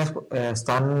ahorita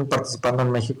están participando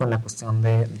en México en la cuestión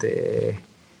en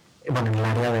el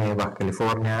área de Baja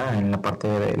California, en la parte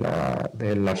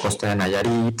de la costa de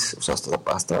Nayarit, o sea,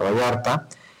 hasta Vallarta.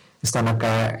 Están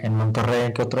acá en Monterrey.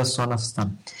 ¿En qué otras zonas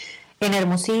están? En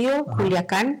Hermosillo,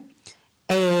 Culiacán,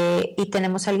 y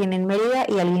tenemos a alguien en Mérida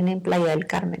y alguien en Playa del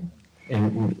Carmen.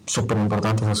 Súper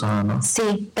importante esa zona, ¿no?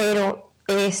 Sí, pero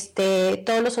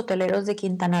todos los hoteleros de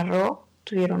Quintana Roo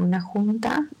tuvieron una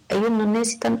junta. Ellos no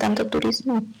necesitan tanto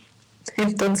turismo,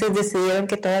 entonces decidieron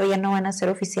que todavía no van a ser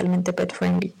oficialmente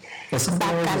PetFriendly.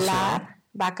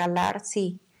 Bacalar,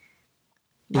 sí.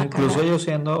 Incluso ellos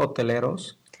siendo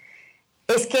hoteleros.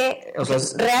 Es que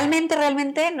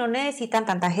realmente no necesitan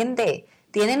tanta gente.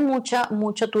 Tienen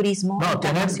mucho turismo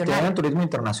internacional. Tienen turismo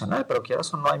internacional, pero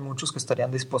quieras o no, hay muchos que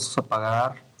estarían dispuestos a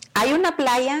pagar. Hay una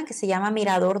playa que se llama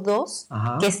Mirador 2,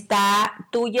 que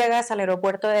tú llegas al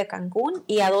aeropuerto de Cancún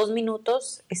y a 2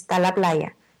 minutos está la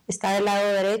playa. Está del lado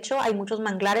derecho, hay muchos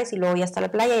manglares y luego ya está la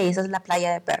playa y esa es la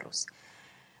playa de perros.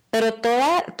 Pero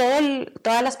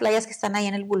todas las playas que están ahí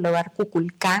en el Boulevard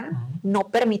Cuculcán no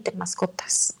permiten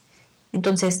mascotas.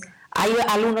 Entonces, hay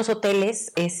algunos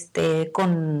hoteles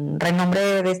con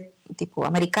renombre de tipo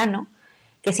americano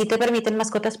que sí te permiten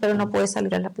mascotas, pero no puedes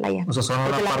salir a la playa. O sea, son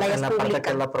en la parte que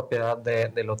es la propiedad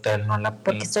del hotel, no en la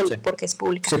porque es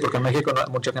pública. Sí, porque en México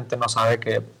mucha gente no sabe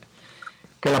que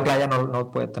la playa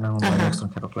no puede tener un dueño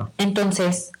extranjero, claro.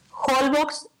 Entonces,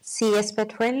 Holbox sí es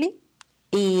pet friendly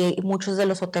y muchos de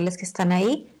los hoteles que están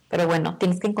ahí, pero bueno,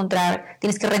 tienes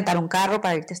que rentar un carro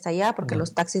para irte hasta allá porque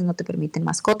los taxis no te permiten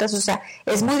mascotas, o sea,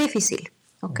 es muy difícil,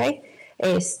 ¿ok?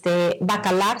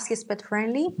 Bacalar sí es pet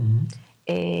friendly.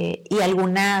 Y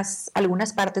algunas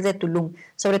partes de Tulum,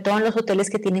 sobre todo en los hoteles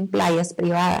que tienen playas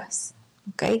privadas,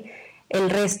 ¿okay? El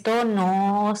resto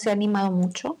no se ha animado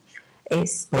mucho.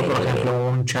 Por ejemplo,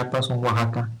 un Chiapas, un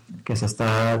Oaxaca, que se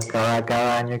está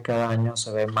cada año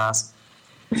se ve más.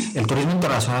 El turismo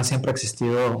internacional siempre ha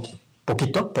existido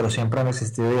poquito, pero siempre han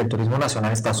existido y el turismo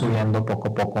nacional está subiendo poco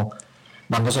a poco,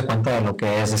 dándose cuenta de lo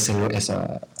que es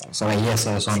esa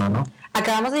belleza de zona, ¿no?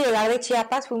 Acabamos de llegar de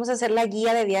Chiapas, fuimos a hacer la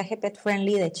guía de viaje Pet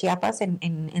Friendly de Chiapas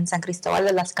en San Cristóbal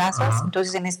de las Casas.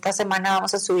 Entonces en esta semana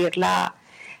vamos a subir la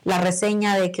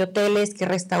reseña de qué hoteles, qué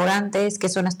restaurantes, qué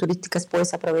zonas turísticas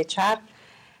puedes aprovechar,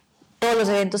 todos los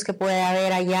eventos que puede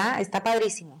haber allá. Está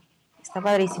padrísimo.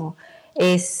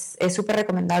 Es súper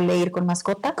recomendable ir con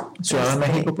mascota. Ciudad de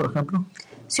México, por ejemplo.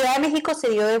 Ciudad de México se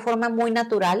dio de forma muy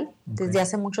natural desde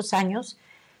hace muchos años.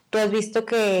 Tú has visto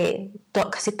que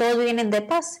casi todos viven en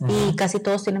depas y casi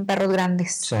todos tienen perros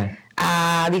grandes. Sí.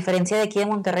 A diferencia de aquí de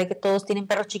Monterrey, que todos tienen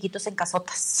perros chiquitos en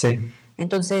casotas. Sí.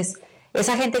 Entonces,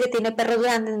 esa gente que tiene perros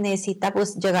grandes necesita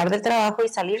pues llegar del trabajo y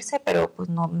salirse, pero pues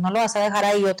no lo vas a dejar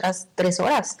ahí otras 3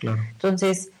 horas. Claro.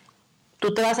 Entonces,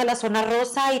 tú te vas a la zona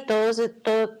rosa y todo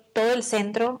el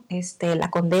centro, la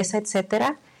Condesa,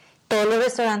 etcétera. Todos los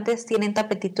restaurantes tienen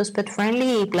tapetitos pet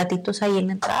friendly y platitos ahí en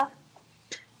la entrada.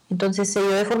 Entonces se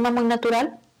dio de forma muy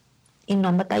natural y no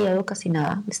han batallado casi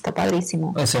nada. Está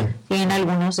padrísimo. Sí. Tienen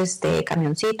algunos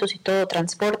camioncitos y todo,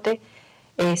 transporte.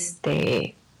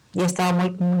 Y estaba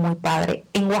muy, muy padre.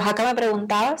 En Oaxaca me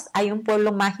preguntabas, hay un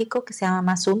pueblo mágico que se llama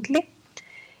Mazuntle.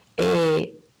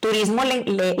 Turismo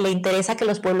le interesa que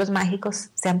los pueblos mágicos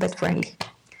sean pet friendly.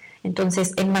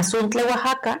 Entonces, en Mazuntle,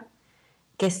 Oaxaca,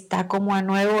 que está como a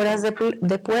 9 horas de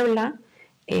Puebla,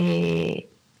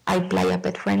 hay playa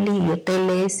pet friendly y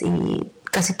hoteles y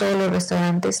casi todos los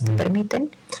restaurantes te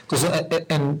permiten.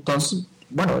 Entonces,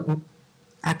 bueno,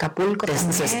 Acapulco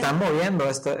también. Se está moviendo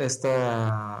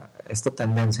esta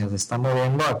tendencia, se está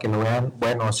moviendo a que lo vean,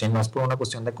 bueno, si no es por una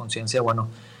cuestión de conciencia, bueno,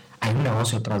 hay un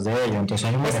negocio tras de ello, entonces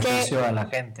hay un beneficio a la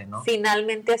gente, ¿no?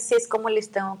 Finalmente así es como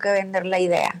les tengo que vender la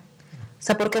idea. O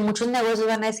sea, porque muchos negocios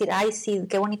van a decir, ay, sí,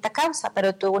 qué bonita causa,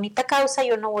 pero tu bonita causa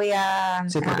yo no voy a,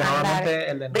 Sí, porque a andar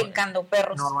normalmente brincando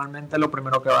perros. Normalmente lo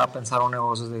primero que va a pensar un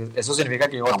negocio es eso significa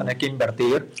que yo voy a tener que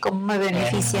invertir ¿Cómo me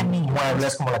beneficia a mí?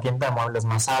 muebles como la tienda de muebles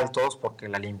más altos, porque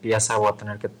la limpieza voy a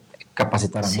tener que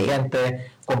capacitar a mi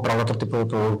gente, comprar otro tipo de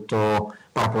producto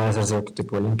para poder hacer otro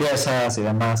tipo de limpiezas y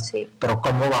demás. Sí. Pero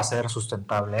 ¿cómo va a ser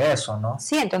sustentable eso, no?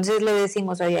 Sí, entonces le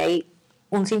decimos, oye, hay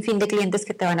un sinfín de clientes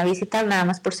que te van a visitar nada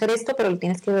más por ser esto, pero le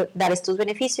tienes que dar estos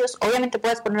beneficios. Obviamente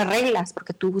puedes poner reglas,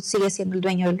 porque tú sigues siendo el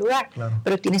dueño del lugar, Claro.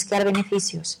 pero tienes que dar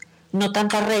beneficios. No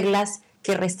tantas reglas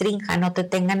que restrinjan o te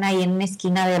tengan ahí en una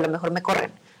esquina de a lo mejor me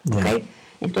corren. ¿Okay?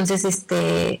 Entonces,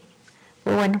 pues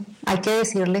bueno, hay que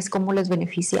decirles cómo les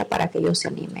beneficia para que ellos se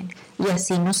animen. Y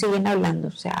así nos siguen hablando.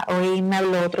 O sea, hoy me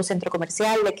habló otro centro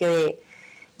comercial de que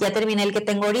ya terminé el que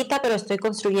tengo ahorita, pero estoy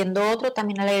construyendo otro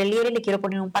también al aire libre y le quiero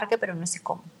poner un parque, pero no sé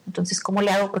cómo. Entonces, ¿cómo le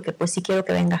hago? Porque pues sí quiero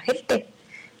que venga gente.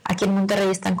 Aquí en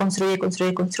Monterrey están construye.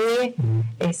 Hay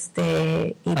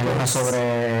una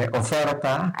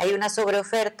sobreoferta. Hay una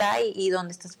sobreoferta y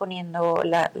donde estás poniendo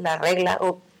la regla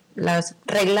o las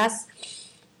reglas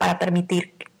para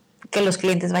permitir que los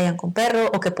clientes vayan con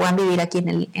perro o que puedan vivir aquí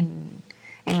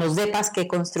en los depas que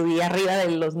construí arriba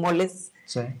de los moles.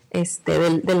 Sí.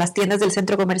 De las tiendas del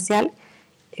centro comercial,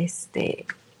 pues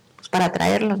para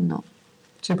atraerlos, ¿no?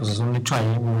 Sí, pues es un nicho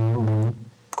ahí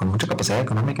con mucha capacidad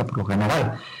económica por lo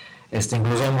general.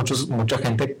 Incluso hay mucha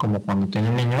gente, como cuando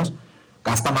tienen niños,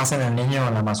 gasta más en el niño o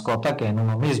en la mascota que en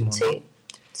uno mismo, ¿no? Sí,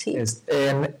 sí.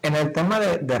 En el tema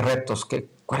de retos,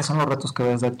 ¿cuáles son los retos que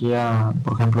ves de aquí a,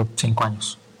 por ejemplo, 5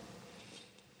 años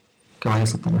que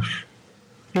vayas a tener?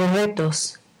 Los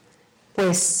retos,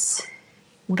 pues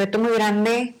un reto muy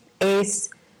grande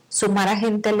es sumar a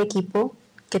gente al equipo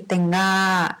que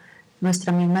tenga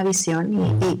nuestra misma visión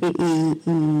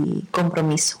y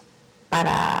compromiso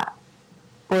para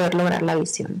poder lograr la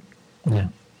visión. Yeah.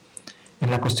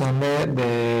 En la cuestión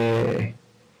del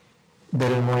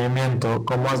movimiento,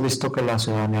 ¿cómo has visto que la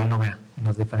ciudadanía lo vea en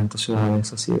las diferentes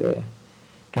ciudades, así de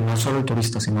que no solo el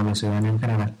turista, sino la ciudadanía en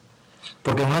general?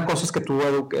 Porque una cosa es que tú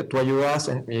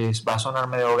ayudas, y va a sonar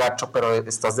medio gacho, pero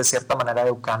estás de cierta manera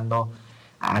educando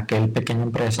a aquel pequeño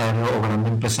empresario o grande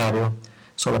empresario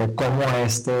sobre cómo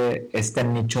este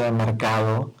nicho de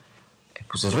mercado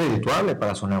pues es redituable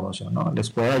para su negocio, ¿no? Les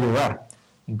puede ayudar.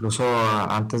 Incluso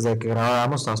antes de que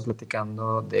grabáramos estabas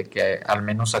platicando de que al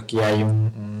menos aquí hay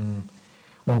un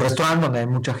restaurante donde hay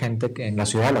mucha gente que en la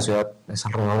ciudad es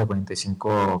alrededor de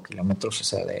 45 kilómetros, o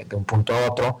sea, de un punto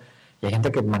a otro. Y hay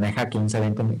gente que maneja 15,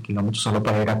 20 kilómetros solo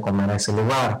para ir a comer a ese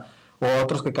lugar. O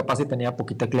otros que capaz sí tenía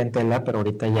poquita clientela, pero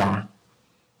ahorita ya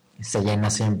se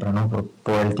llena siempre, ¿no?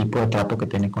 Por el tipo de trato que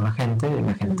tiene con la gente. Y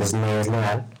la gente es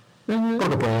leal.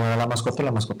 Porque puede llevar a la mascota y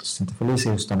la mascota se siente feliz y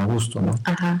están a gusto, ¿no?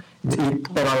 Ajá.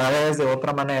 Pero a la vez, de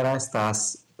otra manera,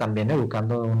 estás también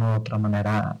educando de una u otra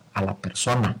manera a la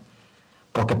persona.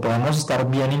 Porque podemos estar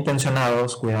bien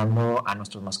intencionados cuidando a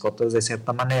nuestras mascotas de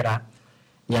cierta manera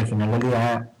y al final del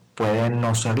día puede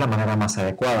no ser la manera más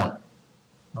adecuada,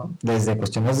 ¿no? Desde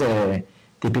cuestiones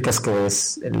típicas que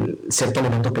es el cierto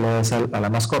alimento que le des a la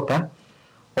mascota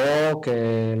o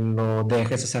que lo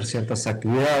dejes hacer ciertas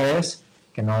actividades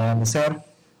que no deben de ser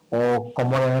o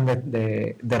cómo deben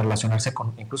de relacionarse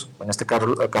con, incluso en este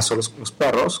caso los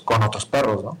perros, con otros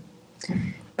perros, ¿no?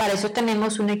 Para eso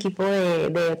tenemos un equipo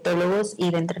de etólogos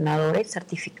y de entrenadores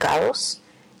certificados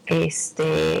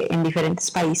en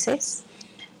diferentes países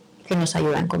que nos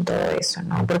ayudan con todo eso,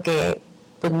 ¿no? Porque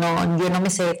pues yo no me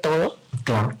sé todo.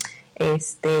 Claro.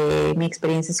 Mi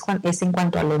experiencia es en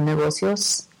cuanto a los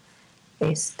negocios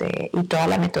y toda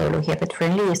la metodología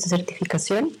PetFriendly y esta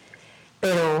certificación,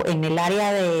 pero en el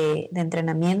área de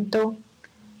entrenamiento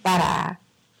para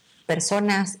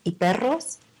personas y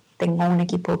perros tengo un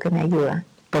equipo que me ayuda.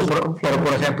 Pero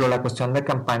por ejemplo, la cuestión de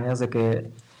campañas de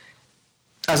que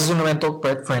haces un evento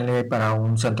pet-friendly para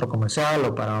un centro comercial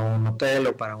o para un hotel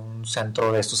o para un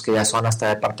centro de estos que ya son hasta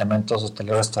departamentos,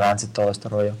 hoteles, restaurantes y todo este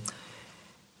rollo.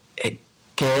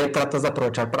 ¿Qué tratas de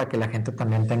aprovechar para que la gente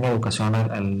también tenga educación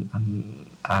al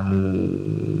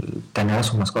tener a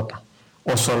su mascota?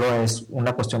 ¿O solo es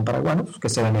una cuestión para, bueno, pues que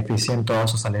se beneficien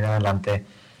todos a salir adelante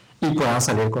y puedan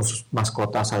salir con sus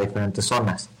mascotas a diferentes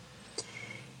zonas?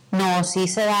 No, sí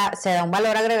se da un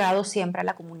valor agregado siempre a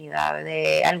la comunidad,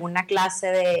 de alguna clase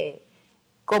de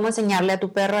cómo enseñarle a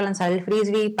tu perro a lanzar el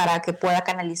frisbee para que pueda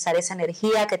canalizar esa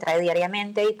energía que trae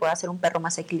diariamente y pueda ser un perro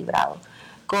más equilibrado.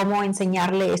 Cómo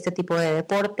enseñarle este tipo de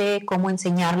deporte, cómo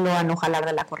enseñarlo a no jalar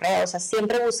de la correa. O sea,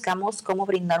 siempre buscamos cómo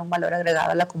brindar un valor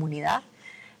agregado a la comunidad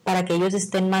para que ellos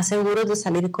estén más seguros de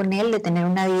salir con él, de tener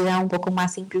una vida un poco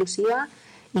más inclusiva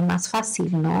y más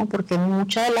fácil, ¿no? Porque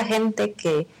mucha de la gente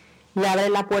que le abre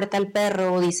la puerta al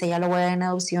perro o dice ya lo voy a dar en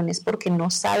adopción es porque no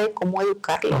sabe cómo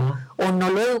educarlo o no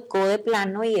lo educó de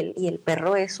plano y el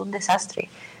perro es un desastre.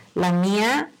 La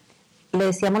mía, le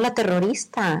decíamos la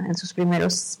terrorista en sus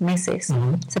primeros meses,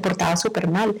 se portaba súper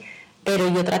mal, pero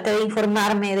yo traté de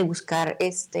informarme, de buscar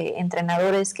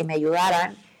entrenadores que me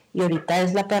ayudaran y ahorita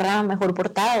es la perra mejor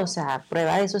portada, o sea,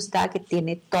 prueba de eso está que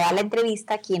tiene toda la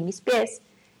entrevista aquí en mis pies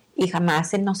y jamás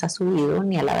se nos ha subido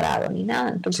ni ha ladrado ni nada.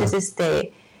 Entonces,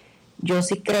 yo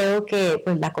sí creo que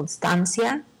pues la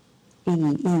constancia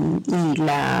y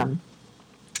la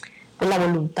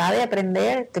voluntad de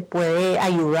aprender te puede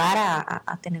ayudar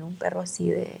a tener un perro así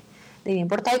de bien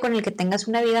portado y con el que tengas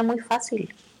una vida muy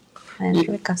fácil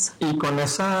dentro de casa. Y con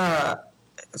esa,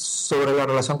 sobre la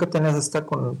relación que tienes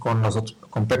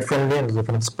con PetFriendly en los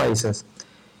diferentes países,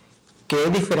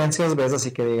 ¿qué diferencias ves así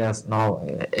que digas, no,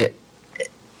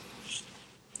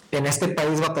 en este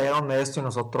país batallaron de esto y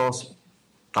nosotros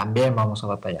también vamos a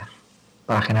batallar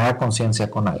para generar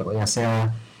conciencia con algo, ya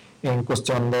sea en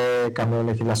cuestión de cambio de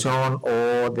legislación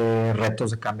o de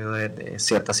retos de cambio de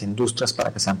ciertas industrias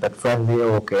para que sean pet friendly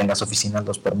o que en las oficinas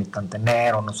los permitan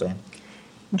tener o no sé?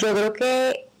 Yo creo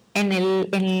que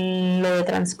en lo de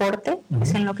transporte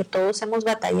es en lo que todos hemos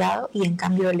batallado y en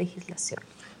cambio de legislación.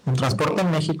 El transporte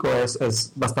en México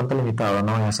es bastante limitado,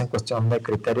 ¿no? Es en cuestión de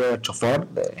criterio de chofer,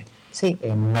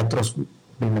 en metros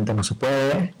obviamente no se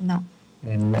puede. No.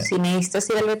 Si necesitas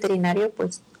ir al veterinario,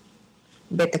 pues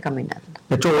vete caminando.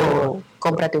 De hecho, o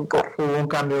cómprate un carro. Hubo un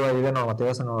cambio ahí de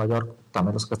normativas en Nueva York,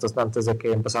 también los que están antes de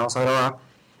que empezamos a grabar,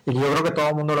 y yo creo que todo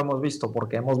el mundo lo hemos visto,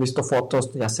 porque hemos visto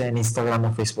fotos, ya sea en Instagram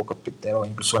o Facebook o Twitter o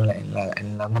incluso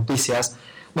en las noticias,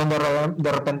 donde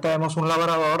de repente vemos un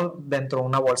labrador dentro de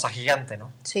una bolsa gigante,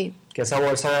 ¿no? Sí. Que esa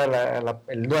bolsa,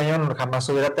 el dueño jamás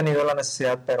hubiera tenido la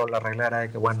necesidad, pero la regla era de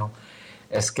que, bueno,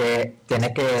 es que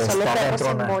tiene que solo estar dentro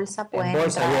de una bolsa pueden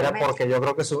y era porque yo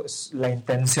creo que la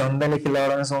intención del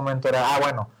legislador en ese momento era,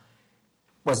 bueno,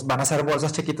 pues van a ser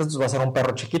bolsas chiquitas, pues va a ser un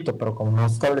perro chiquito, pero como no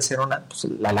establecieron pues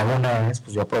la laguna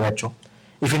pues yo aprovecho.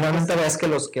 Y finalmente ves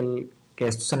que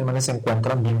estos animales se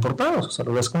encuentran bien portados, o sea,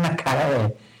 lo ves con una cara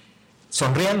de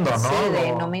sonriendo, ¿no? Sí,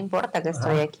 de no me importa que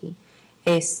estoy aquí.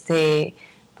 Pues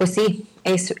sí,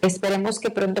 esperemos que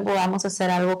pronto podamos hacer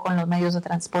algo con los medios de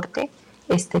transporte,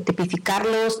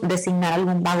 tipificarlos, designar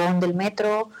algún vagón del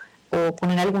metro o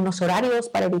poner algunos horarios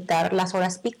para evitar las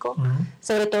horas pico,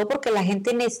 sobre todo porque la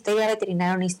gente necesita ir a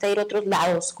veterinario, necesita ir a otros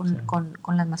lados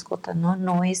con las mascotas, ¿no?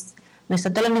 No es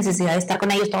tanto la necesidad de estar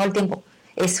con ellos todo el tiempo,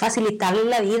 es facilitarles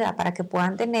la vida para que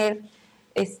puedan tener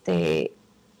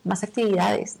más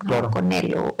actividades, ¿no? Claro. Con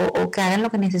él o que hagan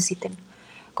lo que necesiten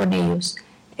con ellos.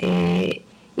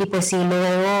 Y pues sí, lo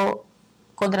veo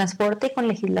con transporte y con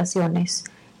legislaciones,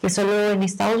 que solo en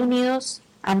Estados Unidos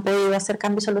han podido hacer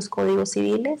cambios a los códigos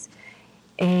civiles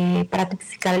para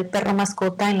tipificar el perro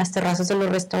mascota en las terrazas de los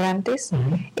restaurantes.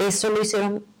 Eso lo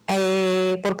hicieron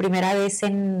por primera vez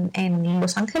en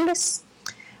Los Ángeles.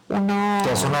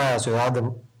 Que es una ciudad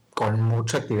con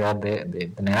mucha actividad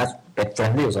de tener pet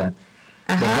friendly, o sea,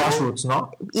 de grassroots,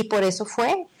 ¿no? Y por eso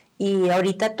fue. Y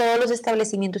ahorita todos los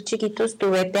establecimientos chiquitos,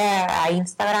 tú vete a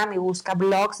Instagram y busca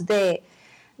blogs de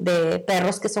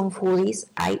perros que son foodies,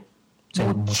 hay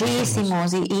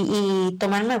muchísimos y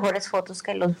toman mejores fotos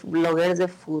que los bloggers de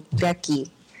food de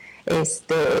aquí.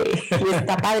 Y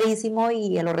está padrísimo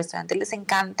y a los restaurantes les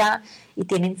encanta y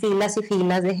tienen filas y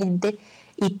filas de gente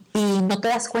y no te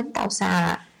das cuenta, o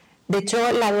sea, de hecho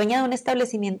la dueña de un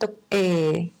establecimiento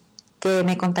que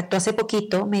me contactó hace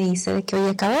poquito me dice de que,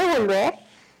 oye, acabo de volver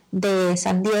de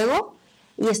San Diego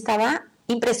y estaba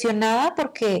impresionada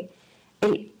porque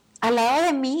al lado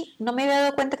de mí no me había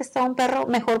dado cuenta que estaba un perro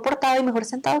mejor portado y mejor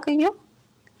sentado que yo.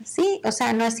 Sí, o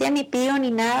sea, no hacía ni pío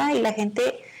ni nada y la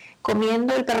gente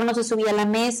comiendo, el perro no se subía a la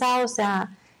mesa, o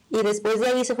sea, y después de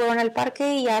ahí se fueron al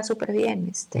parque y ya súper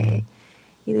bien,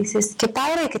 y dices, qué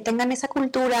padre que tengan esa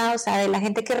cultura, o sea, de la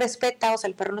gente que respeta, o sea,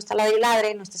 el perro no está ladre y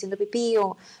ladre, no está haciendo pipí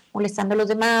o molestando a los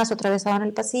demás, atravesado en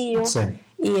el pasillo,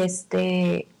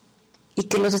 y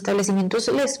que los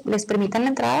establecimientos les permitan la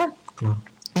entrada.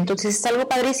 Entonces es algo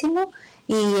padrísimo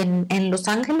y en Los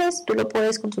Ángeles tú lo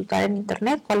puedes consultar en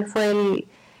internet cuál fue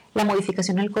la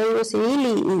modificación del Código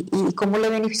Civil y cómo le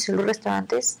benefició a los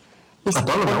restaurantes. Y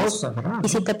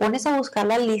si te pones a buscar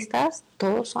las listas,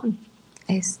 todos son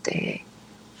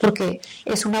porque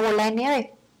es una bola de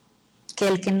nieve que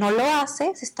el que no lo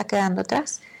hace se está quedando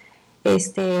atrás.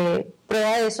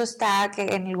 Prueba de eso está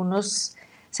que en algunos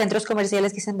centros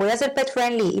comerciales que dicen voy a hacer pet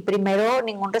friendly y primero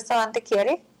ningún restaurante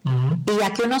quiere y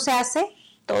ya que uno se hace,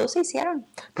 todos se hicieron.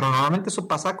 Pero normalmente eso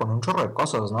pasa con un chorro de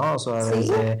cosas, ¿no? O sea,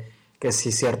 desde que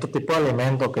si cierto tipo de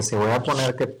alimento, que si voy a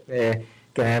poner que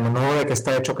en el menú de que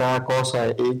está hecho cada cosa,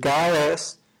 y cada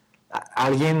vez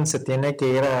alguien se tiene que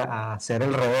ir a ser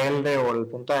el rebelde o el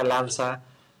punto de lanza,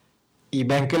 y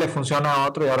ven que le funciona a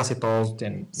otro y ahora sí todos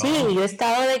tienen, ¿no? Sí, yo he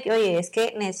estado de que, oye, es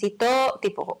que necesito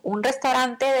tipo un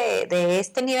restaurante de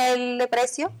este nivel de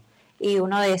precio y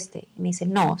uno de este. Y me dice,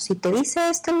 no, si te dice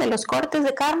esto, el de los cortes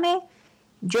de carne,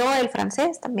 yo el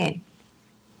francés también.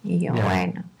 Y yo,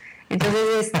 bueno.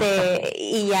 Entonces,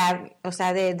 y ya, o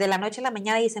sea, de la noche a la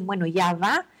mañana dicen, bueno, ya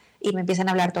va. Y me empiezan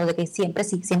a hablar todo de que siempre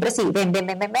sí, ven.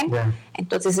 Yeah.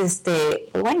 Entonces,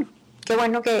 pues bueno, qué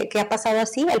bueno que ha pasado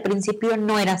así. Al principio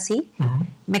no era así. Uh-huh.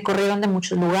 Me corrieron de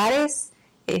muchos lugares,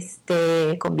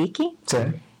 con Vicky. Sí.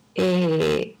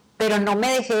 Pero no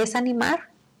me dejé desanimar.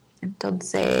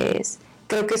 Entonces,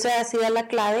 creo que eso ha sido la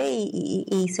clave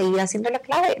y seguirá siendo la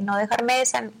clave. No dejarme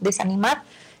desanimar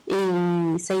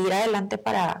y seguir adelante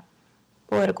para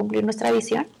poder cumplir nuestra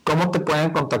visión. ¿Cómo te pueden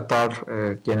contactar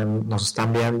quienes nos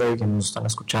están viendo y quienes nos están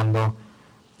escuchando?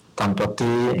 Tanto a ti,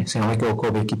 si no me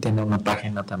equivoco, Vicky tiene una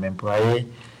página también por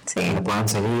ahí, Sí. que le puedan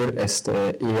seguir,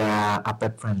 y a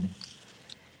PetFriendly.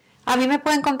 A mí me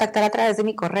pueden contactar a través de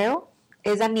mi correo,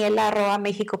 es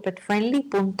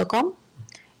daniela@mexicopetfriendly.com.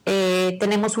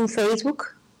 Tenemos un Facebook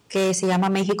que se llama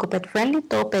México Pet Friendly,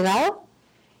 todo pegado.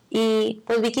 Y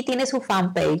pues Vicky tiene su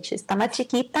fanpage, está más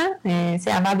chiquita, se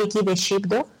llama Vicky the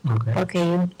Sheepdog, Okay.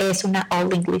 porque es una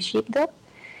All English Sheepdog.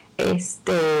 Y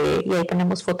ahí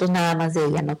ponemos fotos nada más de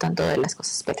ella, no tanto de las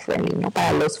cosas pet friendly, ¿no?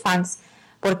 Para los fans,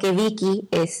 porque Vicky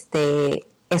es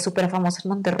súper famosa en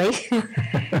Monterrey.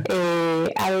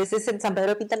 A veces en San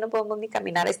Pedro Pinta no podemos ni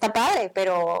caminar, está padre,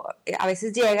 pero a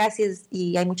veces llegas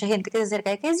y hay mucha gente que se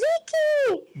acerca de que es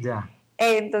Vicky. Ya.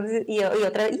 Entonces, y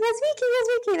otra vez, y es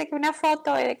Vicky, de que una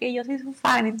foto, de que yo soy su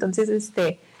fan. Entonces,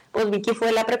 pues Vicky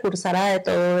fue la precursora de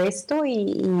todo esto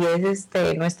y es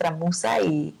nuestra musa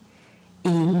y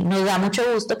nos da mucho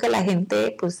gusto que la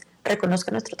gente pues reconozca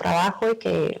nuestro trabajo y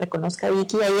que reconozca a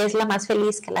Vicky. Y ella es la más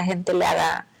feliz que la gente le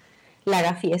haga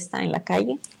fiesta en la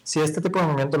calle. Si este tipo de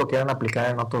movimiento lo quieren aplicar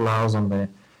en otros lados, donde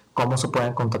 ¿cómo se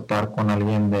pueden contactar con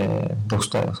alguien de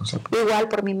ustedes? O sea, Igual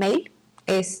por mi mail.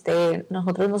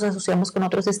 Nosotros nos asociamos con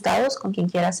otros estados, con quien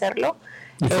quiera hacerlo.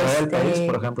 y fuera del país,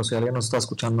 por ejemplo, si alguien nos está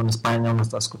escuchando en España, nos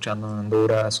está escuchando en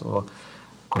Honduras o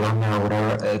Colombia, o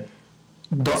whatever,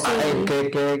 Sí.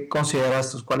 ¿qué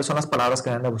consideras? ¿Cuáles son las palabras que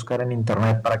deben de buscar en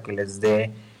internet para que les dé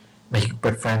México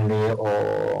Pet Friendly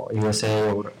o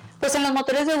USA? Pues en los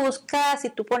motores de búsqueda, si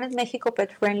tú pones México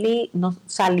Pet Friendly, nos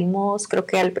salimos creo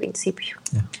que al principio.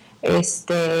 Yeah.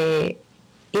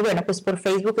 Y bueno, pues por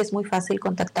Facebook es muy fácil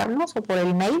contactarnos o por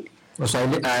el mail. O sea, Si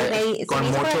con me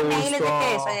dice mucho por el mail es de gusto.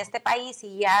 que soy de este país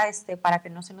y ya para que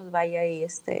no se nos vaya y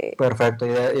Perfecto,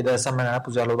 y de esa manera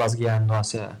pues ya los vas guiando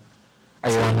hacia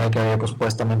ayudando a que pues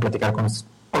puedes también platicar con estos,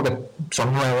 porque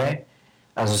son 9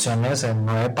 asociaciones en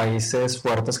 9 países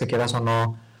fuertes que quieras o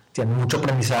no, tienen mucho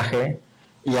aprendizaje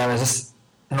y a veces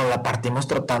nos la partimos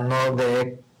tratando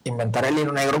de inventar el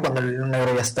hilo negro cuando el hilo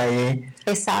negro ya está ahí.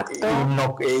 Exacto.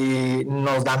 Y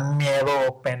nos da miedo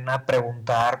o pena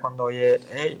preguntar cuando, oye,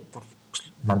 hey, pues,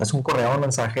 mandas un correo, un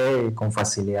mensaje y con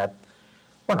facilidad.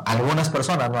 Bueno, algunas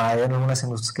personas, no hay algunas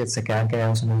industrias que se quedan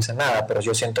callados y no dicen nada, pero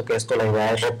yo siento que esto la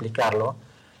idea es replicarlo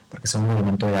porque es un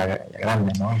movimiento ya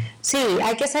grande, ¿no? Sí,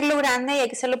 hay que hacerlo grande y hay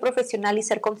que hacerlo profesional y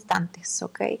ser constantes,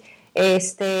 ¿ok?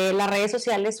 Las redes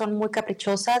sociales son muy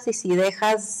caprichosas y si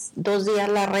dejas 2 días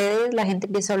las redes, la gente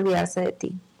empieza a olvidarse de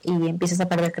ti y empiezas a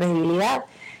perder credibilidad.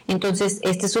 Entonces,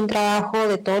 este es un trabajo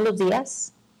de todos los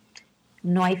días.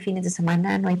 No hay fines de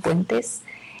semana, no hay puentes,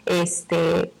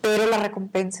 pero la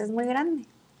recompensa es muy grande.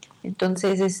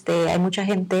 Entonces, hay mucha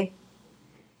gente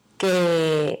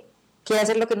que quiere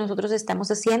hacer lo que nosotros estamos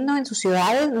haciendo en sus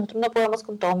ciudades. Nosotros no podemos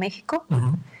con todo México.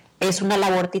 Uh-huh. Es una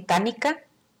labor titánica,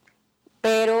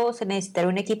 pero se necesita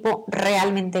un equipo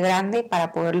realmente grande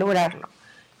para poder lograrlo.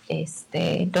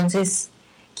 Entonces,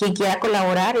 quien quiera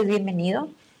colaborar es bienvenido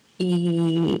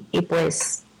y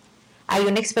pues hay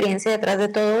una experiencia detrás de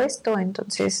todo esto,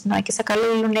 entonces no hay que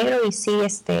sacarle el hilo negro y sí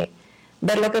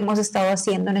ver lo que hemos estado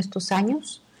haciendo en estos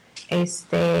años,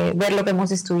 ver lo que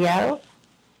hemos estudiado,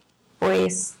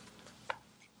 pues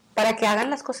para que hagan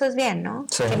las cosas bien, ¿no?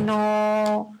 Sí.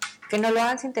 Que no lo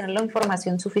hagan sin tener la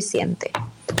información suficiente.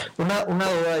 Una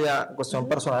duda ya, cuestión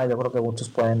personal, yo creo que muchos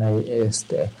pueden ahí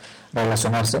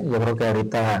relacionarse. Yo creo que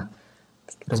ahorita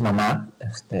eres mamá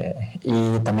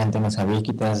y también tienes a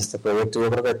Vicky, tienes este proyecto. Yo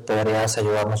creo que deberías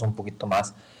ayudarnos un poquito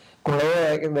más. Con lo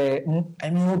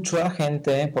hay mucha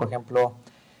gente, por ejemplo,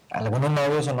 algunos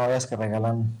novios o novias que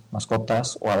regalan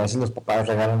mascotas, o a veces los papás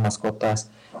regalan mascotas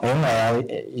 ¿Hay una edad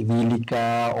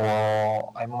idílica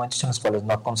o hay momentos en los cuales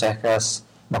no aconsejas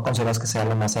que sea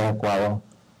lo más adecuado?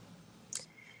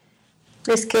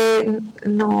 Es que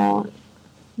no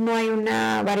hay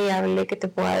una variable que te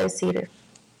pueda decir,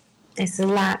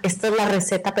 esta es la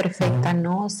receta perfecta,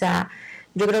 ¿no? O sea,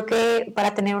 yo creo que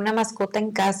para tener una mascota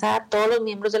en casa, todos los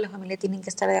miembros de la familia tienen que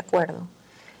estar de acuerdo.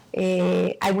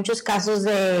 Hay muchos casos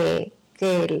de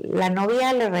que la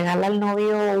novia le regala al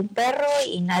novio un perro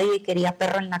y nadie quería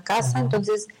perro en la casa,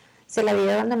 entonces se la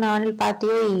había abandonado en el patio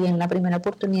y en la primera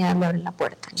oportunidad le abren la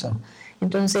puerta, ¿no? Sí.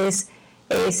 Entonces,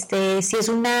 sí es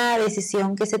una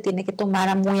decisión que se tiene que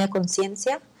tomar muy a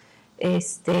conciencia,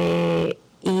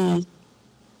 y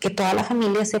que toda la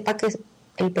familia sepa que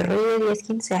el perro vive 10,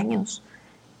 15 años.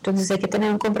 Entonces hay que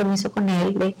tener un compromiso con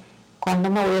él de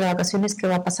cuándo me voy de vacaciones, qué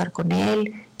va a pasar con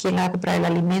él, quién le va a comprar el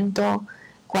alimento,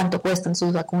 cuánto cuestan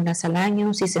sus vacunas al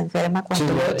año, si se enferma, cuánto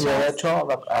sí, le echas, de hecho,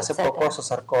 hace poco se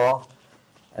acercó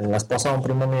la esposa de un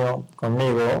primo mío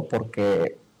conmigo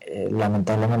porque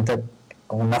lamentablemente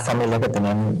una familia que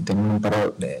tenían un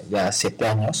perro de ya 7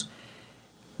 años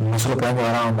no se lo pueden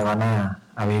llevar a donde van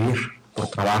a vivir por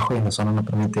trabajo y en la zona no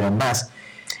permitían más.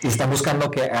 Y están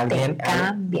buscando que alguien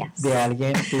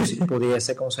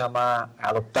pudiese, ¿cómo se llama?,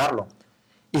 adoptarlo.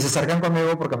 Y se acercan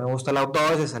conmigo porque me gusta el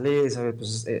outdoor, y salí, y dice,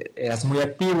 pues eras muy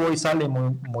activo y sale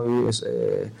muy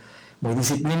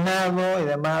disciplinado y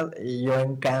demás. Y yo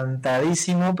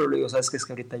encantadísimo, pero le digo, ¿sabes qué? Es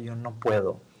que ahorita yo no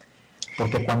puedo.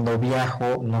 Porque cuando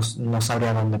viajo no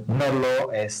sabría dónde ponerlo,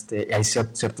 hay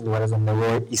ciertos lugares donde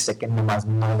voy y sé que nomás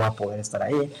no va a poder estar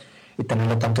ahí. Y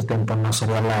tenerlo tanto tiempo no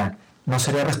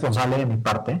sería responsable de mi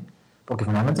parte, porque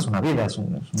finalmente es una vida. Sí,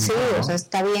 ¿no? O sea,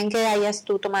 está bien que hayas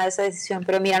tú tomado esa decisión,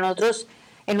 pero mira, nosotros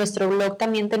en nuestro blog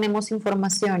también tenemos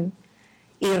información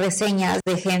y reseñas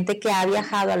de gente que ha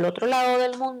viajado al otro lado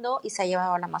del mundo y se ha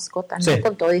llevado a la mascota, ¿no?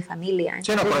 Con todo y familia.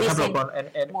 Entonces, por ejemplo,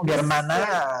 mi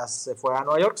hermana se fue a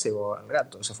Nueva York, se llevó al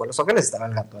gato, se fue a Los Ángeles, estaba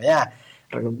el gato allá.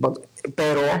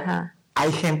 Pero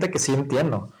hay gente que sí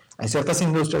entiendo. Hay ciertas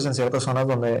industrias en ciertas zonas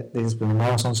donde dices, pues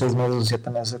no, son 6 meses o 7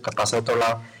 meses que pasa de otro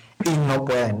lado y no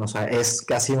pueden, o sea, es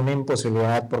casi una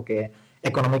imposibilidad porque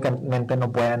económicamente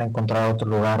no pueden encontrar otro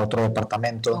lugar, otro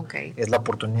departamento, es la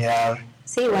oportunidad.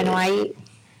 Sí, bueno, hay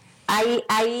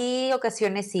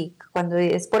ocasiones, sí, cuando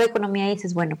es por economía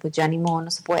dices, bueno, pues ya ni modo,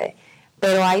 no se puede,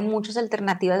 pero hay muchas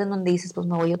alternativas en donde dices, pues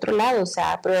me voy a otro lado, o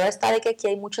sea, prueba está de que aquí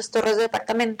hay muchas torres de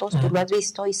departamentos, tú lo has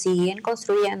visto, y siguen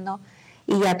construyendo,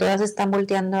 y ya todas están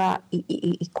volteando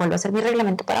y cuál va a ser mi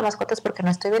reglamento para mascotas porque no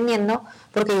estoy vendiendo,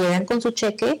 porque llegan con su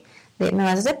cheque de me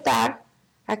vas a aceptar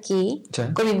aquí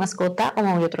con mi mascota o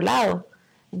me voy a otro lado.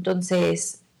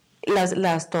 Entonces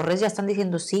las torres ya están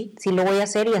diciendo sí lo voy a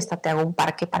hacer y hasta te hago un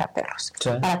parque para perros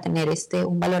para tener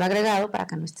un valor agregado para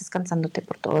que no estés cansándote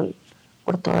por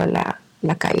toda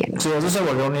la calle, ¿no? Sí, eso se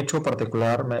volvió un nicho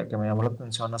particular que me llamó la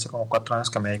atención hace como 4 años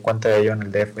que me di cuenta de ello en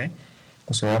el DF, en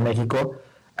Ciudad de México.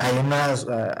 Hay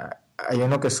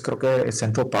uno que creo que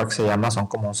Central Park se llama, son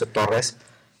como 11 torres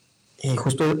y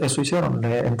justo eso hicieron,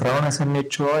 entraron a ese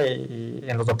nicho y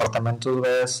en los departamentos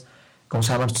ves, ¿cómo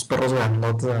se llaman estos perros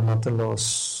grandotes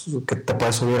los que te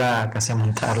puedes subir casi a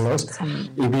montarlos?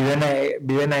 Y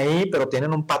viven ahí, pero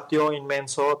tienen un patio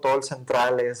inmenso, todo el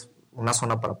central es una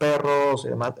zona para perros y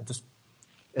demás, entonces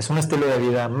es un estilo de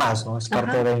vida más, ¿no? Es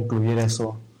parte de incluir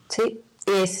eso. Sí.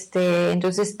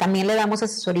 Entonces también le damos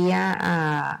asesoría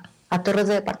a torres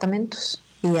de departamentos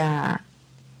y a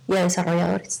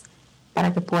desarrolladores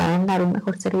para que puedan dar un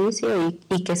mejor servicio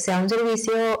y que sea un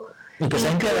servicio y que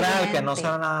sea integral, que no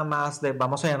sea nada más de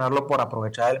vamos a llenarlo por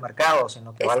aprovechar el mercado,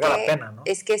 sino que valga la pena, ¿no?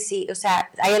 Es que sí, o sea,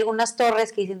 hay algunas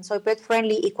torres que dicen soy pet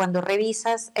friendly y cuando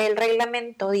revisas el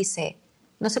reglamento dice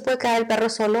no se puede quedar el perro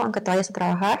solo aunque te vayas a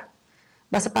trabajar,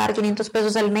 vas a pagar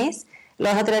 $500 al mes. ¿Lo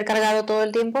vas a tener cargado todo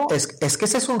el tiempo? Es que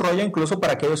ese es un rollo incluso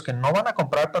para aquellos que no van a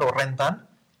comprar pero rentan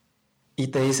y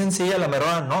te dicen sí, a la mera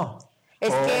hora no.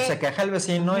 Se queja el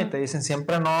vecino y te dicen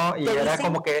siempre no y era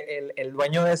como que el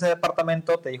dueño de ese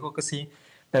departamento te dijo que sí,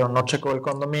 pero no checó el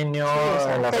condominio.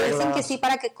 Sí, te dicen que sí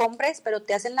para que compres, pero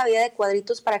te hacen la vida de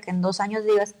cuadritos para que en 2 años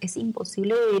digas, es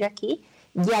imposible vivir aquí,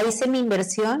 ya hice mi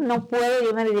inversión, no puedo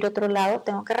irme a vivir a otro lado,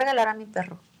 tengo que regalar a mi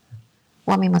perro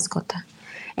o a mi mascota.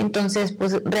 Entonces,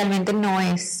 pues realmente no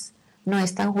es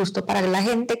tan justo para la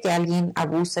gente que alguien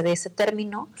abuse de ese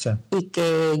término y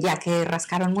que ya que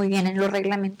rascaron muy bien en los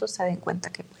reglamentos se den cuenta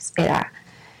que pues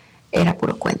era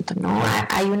puro cuento, ¿no?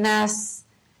 Hay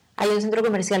un centro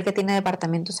comercial que tiene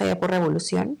departamentos allá por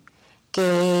Revolución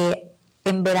que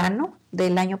en verano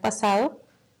del año pasado,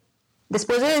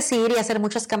 después de decir y hacer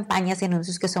muchas campañas y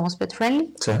anuncios que somos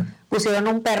PetFriendly, pusieron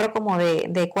un perro como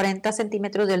de 40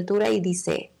 centímetros de altura y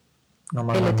dice No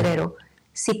más el grande. letrero.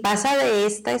 Si pasa de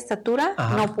esta estatura,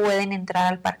 Ajá. no pueden entrar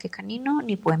al parque canino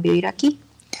ni pueden vivir aquí.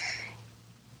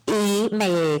 Y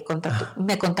me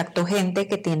contactó gente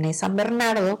que tiene San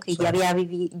Bernardo, que Sí. ya había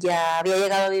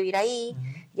llegado a vivir ahí,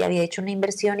 ya había hecho una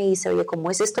inversión y dice, oye, ¿cómo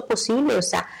es esto posible? O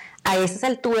sea, a esas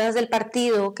alturas del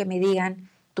partido que me digan,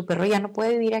 tu perro ya no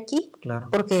puede vivir aquí, Claro.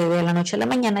 porque de la noche a la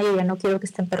mañana yo ya no quiero que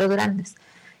estén perros grandes.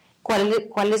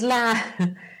 ¿Cuál es la...?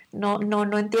 No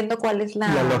entiendo cuál es la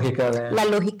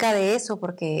lógica de eso,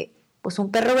 porque pues un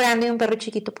perro grande y un perro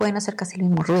chiquito pueden hacer casi el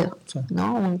mismo ruido, Sí.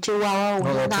 ¿no? Un chihuahua o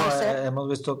No, un de hecho, schnauzer. hemos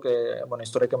visto que, bueno,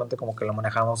 históricamente como que lo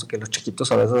manejamos, que los chiquitos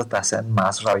a veces hasta hacen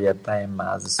más rabieta y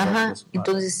más... Ajá,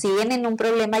 entonces siguen en un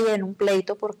problema y en un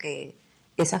pleito porque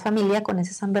esa familia con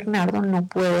ese San Bernardo no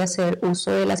puede hacer uso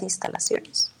de las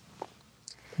instalaciones.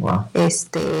 Wow.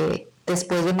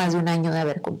 Después de más de un año de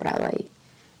haber comprado ahí.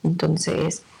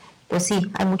 Entonces, pues sí,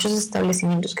 hay muchos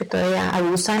establecimientos que todavía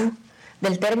abusan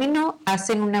del término,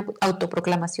 hacen una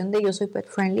autoproclamación de yo soy pet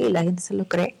friendly y la gente se lo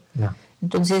cree. Yeah.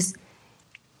 Entonces,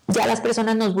 ya las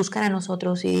personas nos buscan a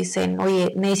nosotros y dicen,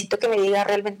 oye, necesito que me diga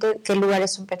realmente qué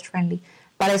lugares son pet friendly.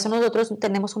 Para eso nosotros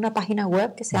tenemos una página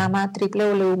web que se llama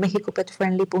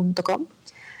www.mexicopetfriendly.com.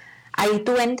 Ahí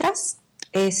tú entras,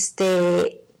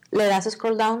 le das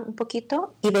scroll down un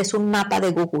poquito y ves un mapa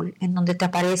de Google en donde te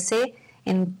aparece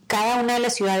en cada una de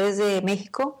las ciudades de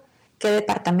México qué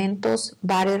departamentos,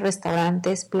 bares,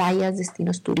 restaurantes, playas,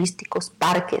 destinos turísticos,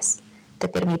 parques te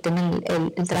permiten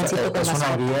el tránsito con Es una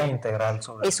mascota. guía integral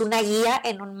sobre Es una guía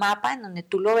en un mapa en donde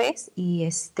tú lo ves y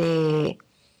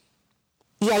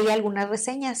hay algunas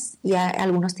reseñas y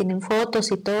algunos tienen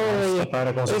fotos y todo. Está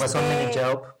padre, como si fuese un mini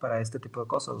Yelp para este tipo de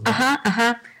cosas, ¿no?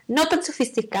 Ajá. No tan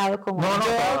sofisticado como No, Yelp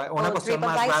pero una o cuestión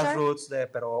más TripAdvisor. grassroots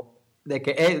de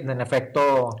que en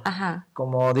efecto, Ajá.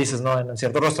 como dices, ¿no? En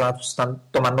ciertos restaurantes están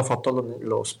tomando fotos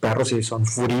los perros y son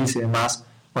furis y demás.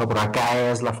 Bueno, por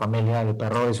acá es la familia del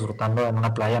perro disfrutando en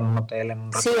una playa, en un hotel, en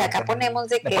un Sí, restaurante, acá ponemos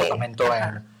de en un que departamento.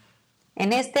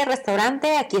 en este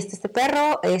restaurante, aquí está este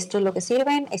perro, esto es lo que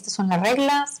sirven, estas son las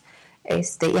reglas,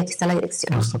 y aquí está la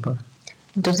dirección. Está padre.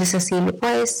 Entonces así lo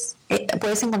puedes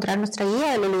encontrar nuestra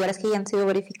guía de los lugares que ya han sido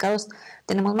verificados.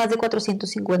 Tenemos más de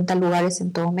 450 lugares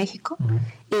en todo México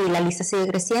y la lista sigue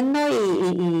creciendo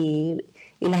y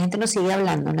la gente nos sigue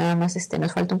hablando. Nada más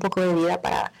nos falta un poco de vida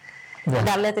para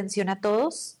darle atención a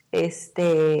todos.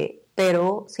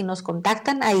 Pero si nos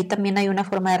contactan, ahí también hay una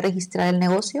forma de registrar el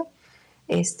negocio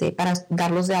para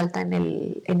darlos de alta en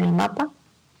el mapa.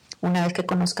 Una vez que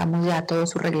conozcamos ya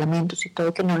todos sus reglamentos y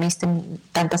todo, que no necesiten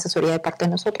tanta asesoría de parte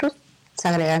de nosotros, se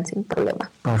agregan sin problema.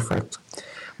 Perfecto.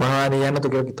 Bueno, Dani, ya no te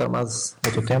quiero quitar más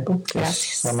de tu tiempo.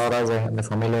 Gracias. Son horas de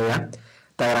familia ya.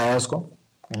 Te agradezco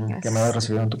que me hayas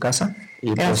recibido en tu casa.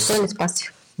 Y Gracias por el pues,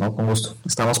 espacio. no, con gusto.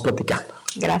 Estamos platicando.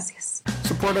 Gracias.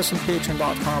 Support us on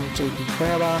patreon.com, JP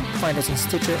Cueva. Find us on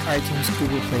Stitcher, iTunes,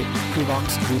 Google Play,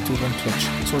 Evox, YouTube, and Twitch.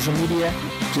 Social media,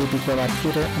 JP Cueva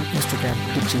Twitter and Instagram,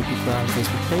 the JP Cueva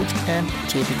Facebook page, and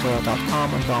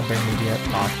jpcueva.com and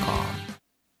brownbearmedia.com.